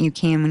information that you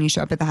can when you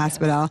show up at the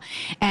hospital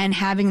and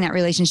having that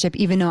relationship,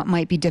 even though it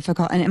might be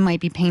difficult and it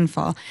might be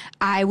painful.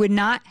 I would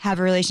not have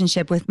a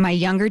relationship with my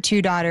younger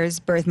two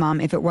daughters' birth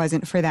mom if it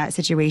wasn't for that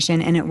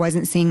situation and it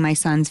wasn't seeing my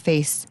son's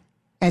face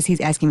as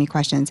he's asking me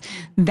questions.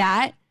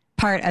 That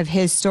part of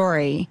his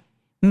story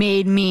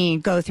made me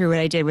go through what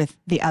I did with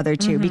the other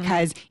two,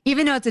 because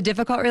even though it's a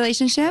difficult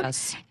relationship,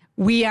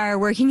 we are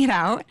working it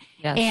out.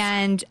 Yes.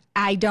 And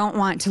I don't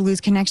want to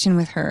lose connection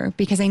with her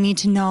because I need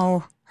to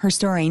know her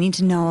story. I need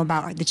to know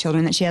about the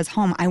children that she has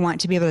home. I want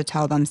to be able to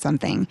tell them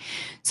something.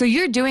 So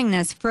you're doing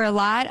this for a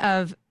lot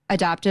of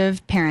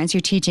adoptive parents.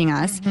 You're teaching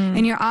us.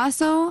 And you're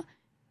also,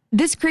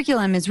 this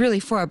curriculum is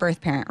really for a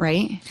birth parent,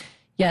 right?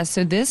 Yeah,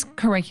 so this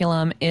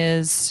curriculum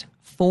is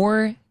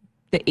for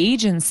the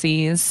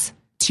agencies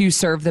to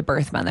serve the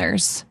birth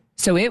mothers.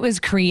 So it was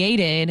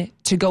created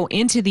to go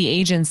into the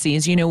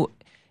agencies. You know,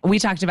 we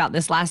talked about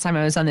this last time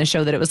I was on the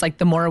show, that it was like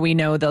the more we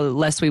know, the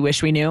less we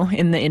wish we knew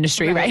in the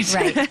industry, right?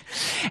 Right.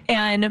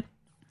 And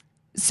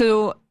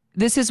so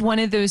this is one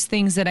of those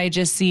things that I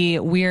just see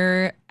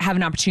we're have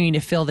an opportunity to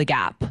fill the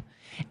gap.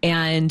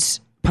 And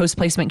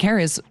post-placement care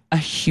is a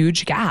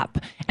huge gap.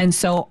 And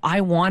so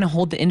I want to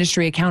hold the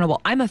industry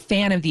accountable. I'm a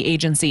fan of the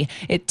agency.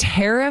 It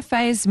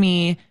terrifies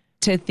me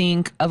to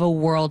think of a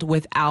world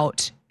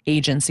without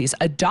agencies.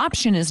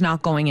 Adoption is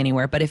not going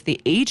anywhere, but if the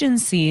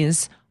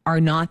agencies are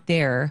not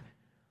there,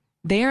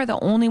 they are the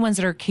only ones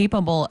that are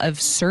capable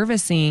of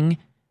servicing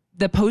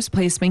the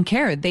post-placement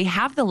care. They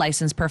have the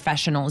licensed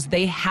professionals.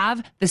 They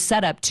have the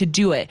setup to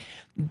do it.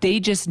 They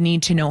just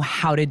need to know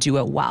how to do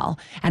it well.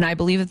 And I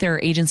believe that there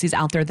are agencies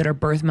out there that are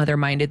birth mother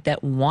minded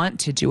that want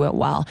to do it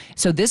well.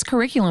 So this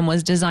curriculum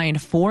was designed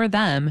for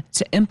them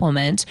to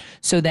implement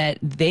so that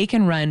they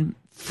can run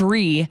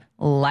free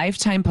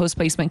lifetime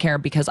post-placement care,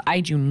 because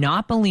I do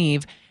not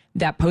believe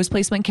that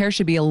post-placement care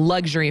should be a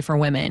luxury for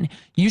women.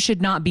 You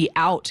should not be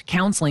out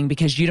counseling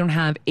because you don't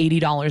have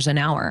 $80 an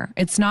hour.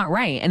 It's not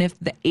right. And if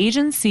the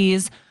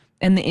agencies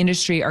and the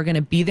industry are going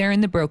to be there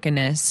in the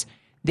brokenness,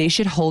 they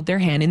should hold their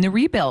hand in the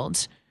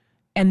rebuild.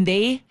 And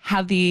they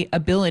have the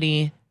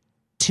ability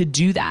to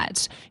do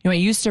that. You know, I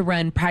used to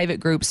run private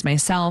groups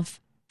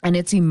myself, and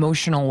it's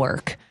emotional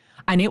work.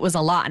 And it was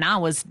a lot. And I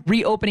was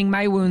reopening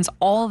my wounds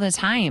all the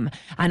time.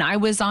 And I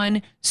was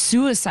on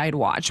suicide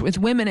watch with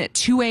women at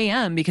 2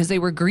 a.m. because they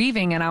were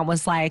grieving. And I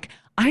was like,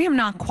 I am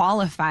not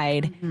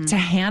qualified to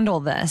handle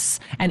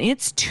this. And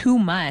it's too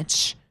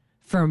much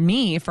for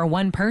me, for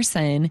one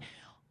person.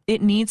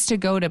 It needs to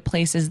go to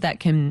places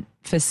that can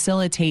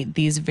facilitate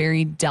these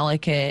very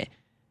delicate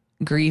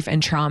grief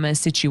and trauma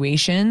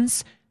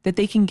situations, that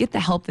they can get the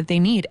help that they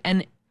need.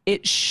 And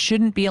it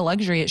shouldn't be a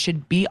luxury. It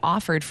should be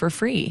offered for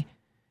free.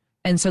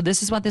 And so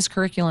this is what this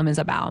curriculum is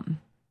about.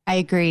 I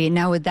agree.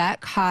 Now, would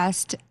that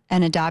cost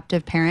an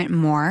adoptive parent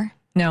more?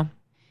 No.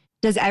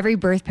 Does every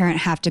birth parent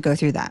have to go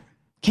through that?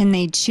 Can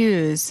they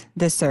choose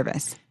this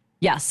service?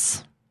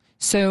 Yes.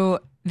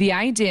 So the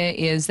idea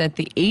is that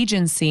the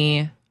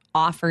agency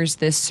offers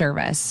this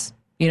service.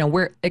 You know,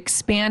 we're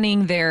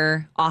expanding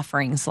their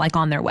offerings like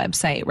on their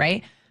website,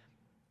 right?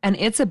 And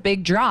it's a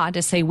big draw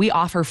to say we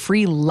offer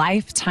free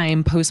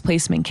lifetime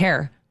post-placement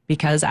care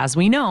because, as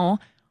we know,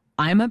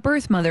 I'm a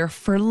birth mother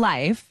for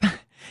life.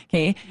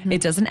 Okay.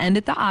 It doesn't end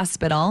at the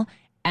hospital.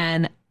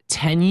 And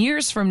 10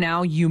 years from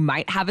now, you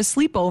might have a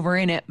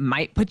sleepover and it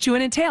might put you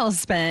in a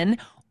tailspin,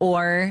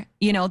 or,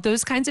 you know,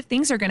 those kinds of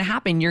things are going to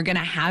happen. You're going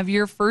to have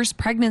your first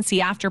pregnancy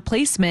after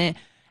placement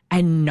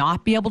and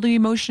not be able to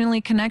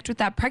emotionally connect with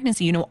that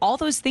pregnancy. You know, all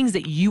those things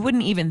that you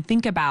wouldn't even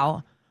think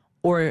about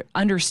or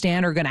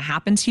understand are going to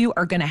happen to you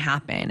are going to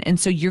happen. And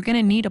so you're going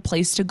to need a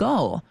place to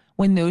go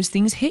when those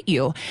things hit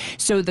you.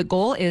 So the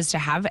goal is to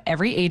have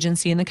every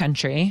agency in the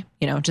country,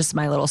 you know, just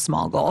my little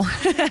small goal,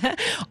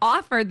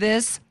 offer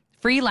this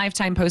free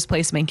lifetime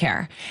post-placement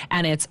care.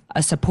 And it's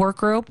a support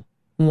group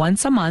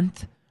once a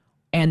month,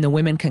 and the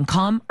women can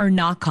come or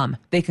not come.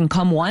 They can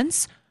come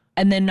once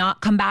and then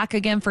not come back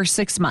again for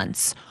 6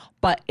 months,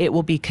 but it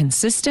will be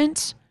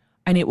consistent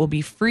and it will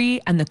be free.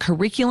 And the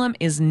curriculum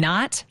is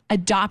not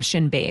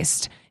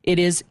adoption-based. It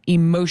is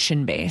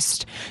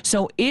emotion-based.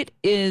 So it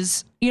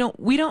is, you know,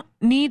 we don't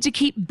need to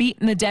keep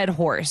beating the dead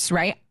horse,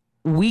 right?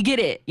 We get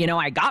it. You know,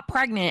 I got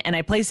pregnant and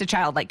I placed a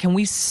child. Like, can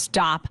we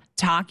stop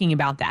talking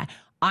about that?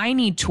 I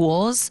need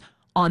tools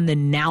on the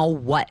now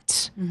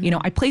what. You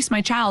know, I place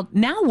my child,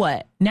 now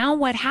what? Now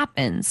what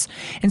happens?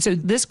 And so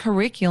this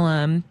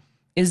curriculum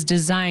is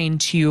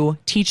designed to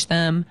teach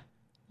them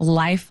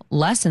life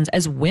lessons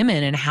as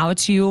women and how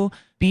to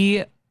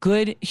be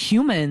good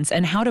humans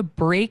and how to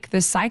break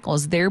the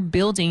cycles. They're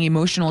building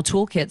emotional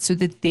toolkits so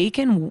that they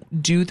can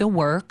do the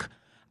work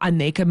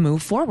and they can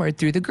move forward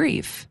through the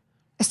grief.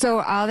 So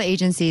all the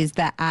agencies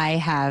that I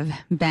have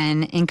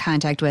been in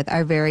contact with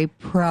are very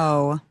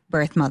pro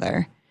birth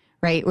mother,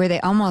 right? Where they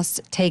almost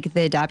take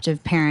the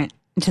adoptive parent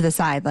to the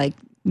side, like,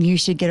 you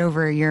should get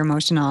over your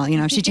emotional, you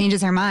know, if she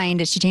changes her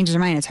mind,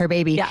 it's her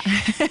baby. Yeah.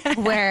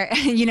 Where,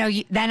 you know,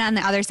 then on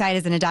the other side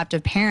as an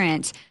adoptive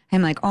parent,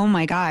 I'm like, oh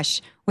my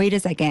gosh, wait a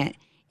second.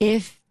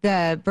 If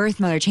the birth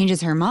mother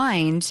changes her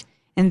mind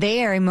and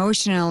they are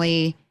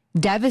emotionally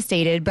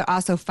devastated, but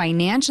also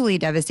financially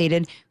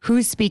devastated,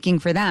 who's speaking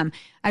for them?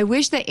 I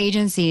wish that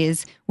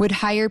agencies would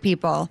hire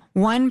people.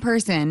 One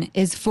person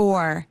is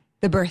for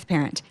the birth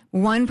parent.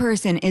 One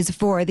person is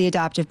for the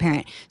adoptive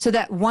parent. So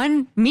that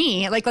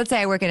like, let's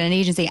say I work at an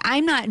agency,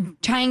 I'm not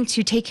trying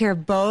to take care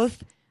of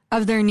both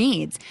of their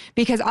needs,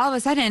 because all of a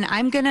sudden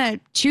I'm going to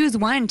choose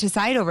one to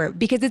side over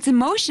because it's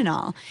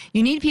emotional.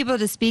 You need people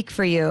to speak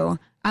for you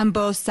on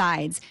both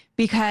sides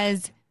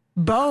because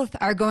both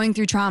are going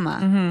through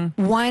trauma.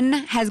 One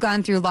has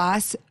gone through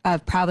loss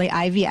of probably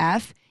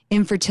IVF,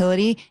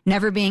 infertility,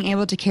 never being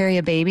able to carry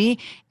a baby,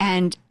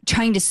 and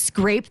trying to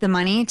scrape the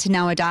money to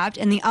now adopt.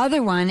 And the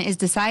other one is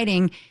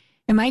deciding,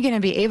 am I going to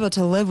be able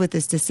to live with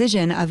this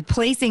decision of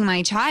placing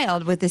my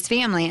child with this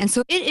family? And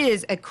so it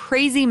is a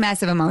crazy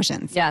mess of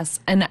emotions. Yes.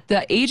 And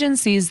the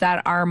agencies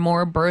that are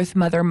more birth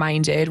mother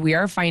minded, we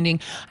are finding,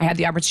 I had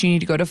the opportunity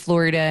to go to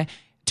Florida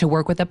to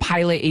work with a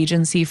pilot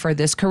agency for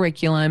this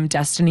curriculum,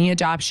 Destiny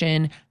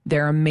Adoption.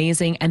 They're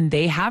amazing. And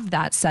they have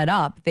that set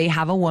up. They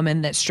have a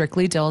woman that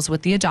strictly deals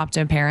with the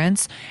adoptive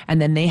parents. And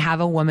then they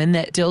have a woman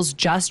that deals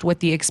just with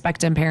the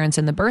expectant parents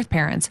and the birth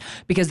parents,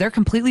 because they're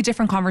completely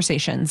different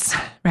conversations,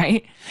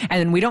 right?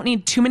 And we don't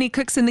need too many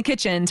cooks in the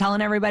kitchen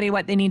telling everybody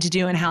what they need to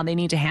do and how they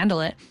need to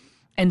handle it.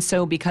 And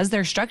so because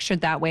they're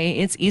structured that way,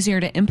 it's easier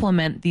to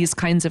implement these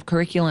kinds of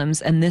curriculums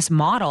and this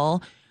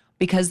model,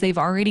 because they've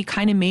already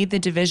kind of made the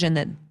division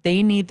that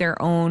they need their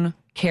own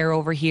care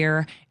over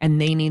here and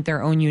they need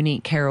their own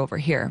unique care over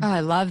here. Oh,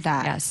 I love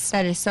that. Yes.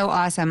 That is so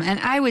awesome. And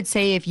I would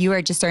say if you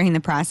are just starting the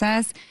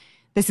process,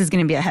 this is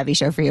going to be a heavy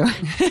show for you.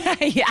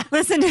 Yeah.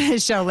 Listen to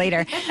this show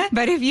later.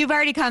 But if you've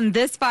already come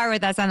this far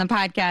with us on the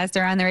podcast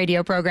or on the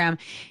radio program,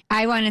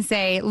 I want to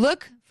say,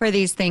 look for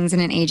these things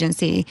in an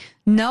agency.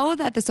 Know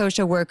that the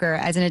social worker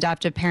as an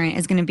adoptive parent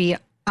is going to be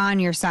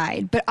on your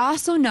side, but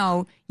also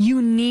know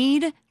you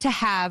need to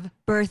have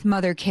birth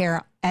mother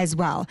care as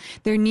well.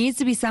 There needs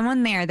to be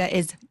someone there that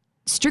is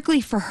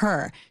strictly for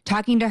her,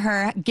 talking to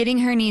her, getting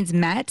her needs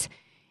met,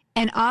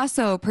 and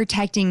also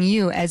protecting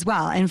you as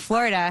well. In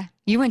Florida,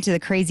 you went to the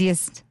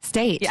craziest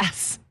state.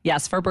 Yes.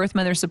 Yes. For birth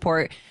mother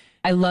support.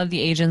 I love the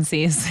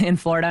agencies in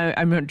Florida.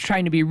 I'm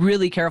trying to be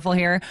really careful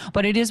here,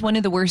 but it is one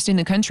of the worst in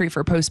the country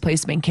for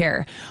post-placement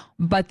care.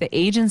 But the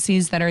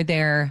agencies that are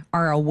there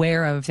are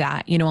aware of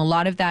that. You know, a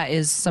lot of that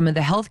is some of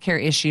the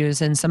healthcare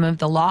issues and some of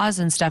the laws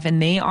and stuff,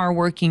 and they are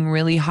working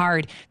really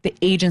hard. The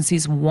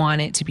agencies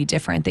want it to be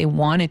different. They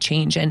want to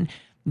change, and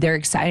they're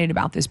excited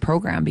about this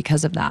program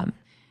because of that.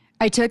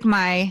 I took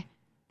my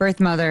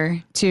birth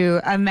mother to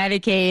a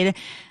Medicaid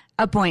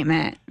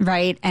appointment,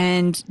 right?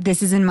 And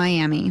this is in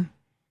Miami.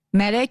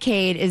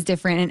 Medicaid is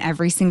different in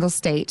every single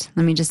state.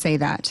 Let me just say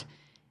that.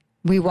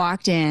 We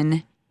walked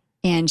in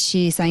and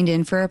she signed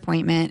in for an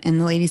appointment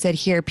and the lady said,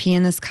 here, pee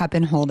in this cup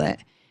and hold it.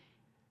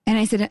 And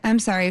I said, I'm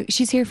sorry,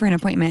 she's here for an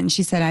appointment. And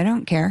she said, I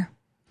don't care.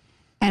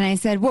 And I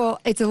said,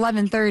 well, it's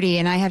 11:30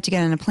 and I have to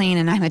get on a plane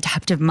and I'm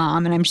adoptive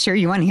mom and I'm sure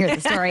you want to hear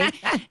the story.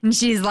 And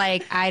she's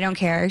like, I don't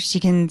care. She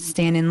can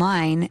stand in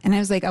line. And I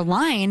was like, a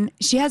line?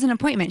 She has an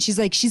appointment. She's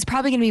like, she's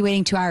probably going to be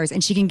waiting 2 hours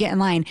and she can get in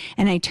line.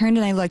 And I turned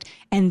and I looked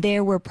and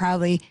there were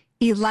probably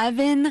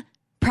 11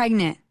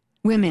 pregnant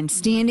women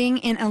standing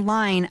in a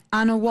line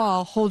on a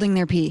wall holding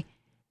their pee.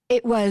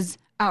 It was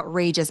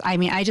outrageous. I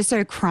mean, I just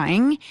started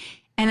crying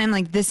and I'm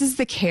like, this is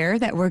the care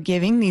that we're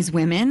giving these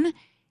women.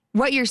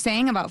 What you're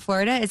saying about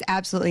Florida is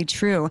absolutely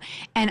true.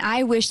 And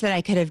I wish that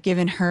I could have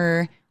given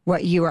her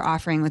what you are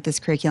offering with this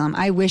curriculum.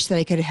 I wish that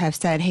I could have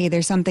said, hey,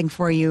 there's something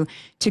for you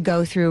to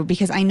go through,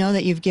 because I know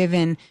that you've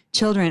given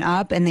children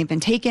up and they've been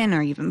taken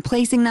or you've been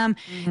placing them.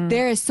 Mm-hmm.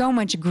 There is so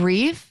much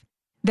grief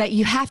that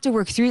you have to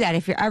work through that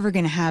if you're ever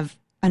going to have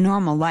a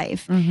normal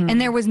life. Mm-hmm. And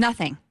there was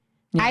nothing.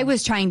 Yeah. I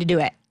was trying to do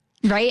it,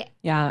 right?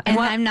 Yeah. And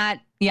I'm not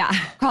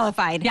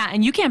qualified. Yeah,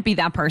 and you can't be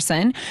that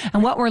person.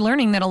 And what we're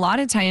learning that a lot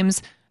of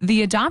times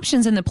the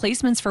adoptions and the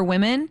placements for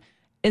women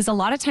is a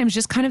lot of times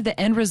just kind of the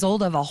end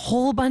result of a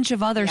whole bunch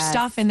of other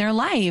stuff in their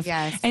life.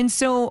 Yes. And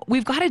so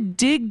we've got to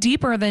dig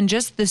deeper than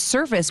just the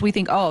surface. We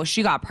think, oh,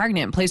 she got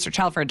pregnant and placed her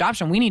child for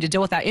adoption. We need to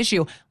deal with that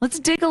issue. Let's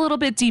dig a little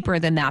bit deeper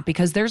than that,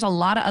 because there's a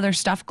lot of other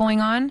stuff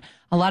going on.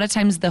 A lot of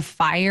times the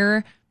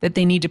fire that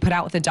they need to put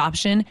out with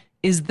adoption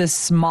is the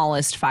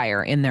smallest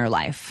fire in their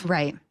life.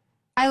 Right.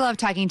 I love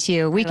talking to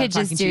you. We could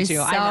just do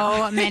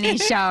so many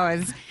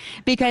shows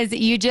because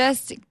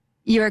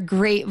you're a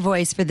great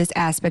voice for this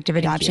aspect of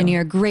adoption.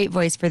 You're a great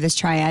voice for this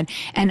triad.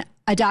 And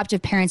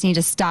adoptive parents need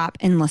to stop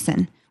and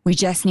listen. We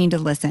just need to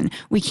listen.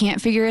 We can't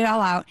figure it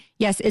all out.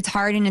 Yes, it's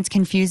hard and it's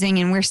confusing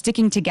and we're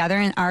sticking together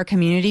in our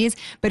communities.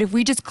 But if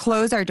we just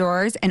close our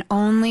doors and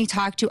only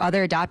talk to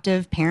other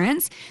adoptive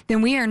parents,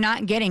 then we are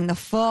not getting the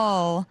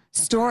full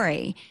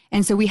story.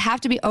 And so we have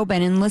to be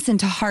open and listen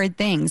to hard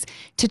things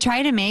to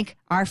try to make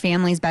our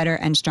families better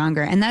and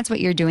stronger. And that's what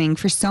you're doing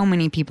for so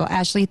many people.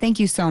 Ashley, thank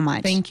you so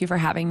much. Thank you for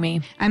having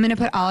me. I'm going to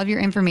put all of your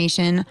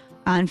information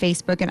on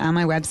Facebook and on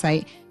my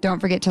website. Don't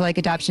forget to like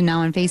Adoption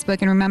Now on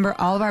Facebook. And remember,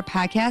 all of our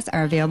podcasts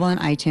are available on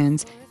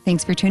iTunes.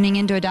 Thanks for tuning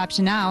in to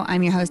Adoption Now.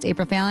 I'm your host,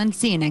 April Fallon.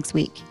 See you next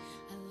week.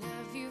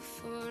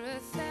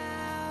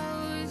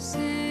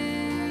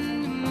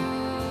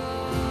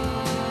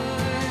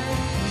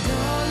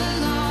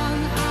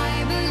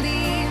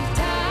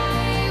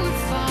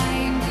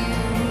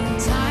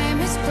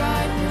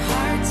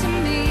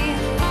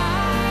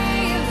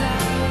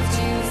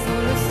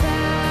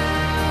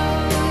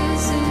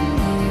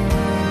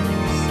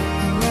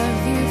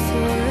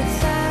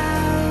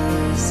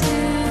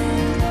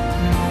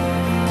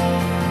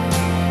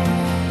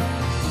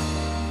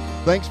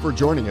 Thanks for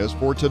joining us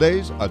for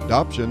today's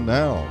Adoption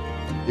Now.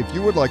 If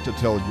you would like to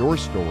tell your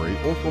story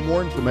or for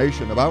more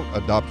information about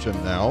Adoption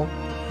Now,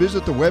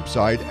 visit the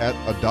website at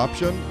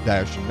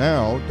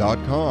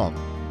adoption-now.com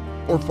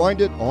or find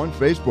it on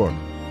Facebook.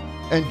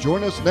 And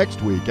join us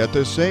next week at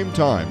the same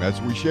time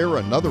as we share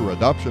another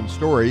adoption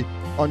story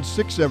on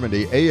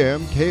 670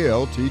 AM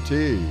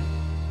KLTT.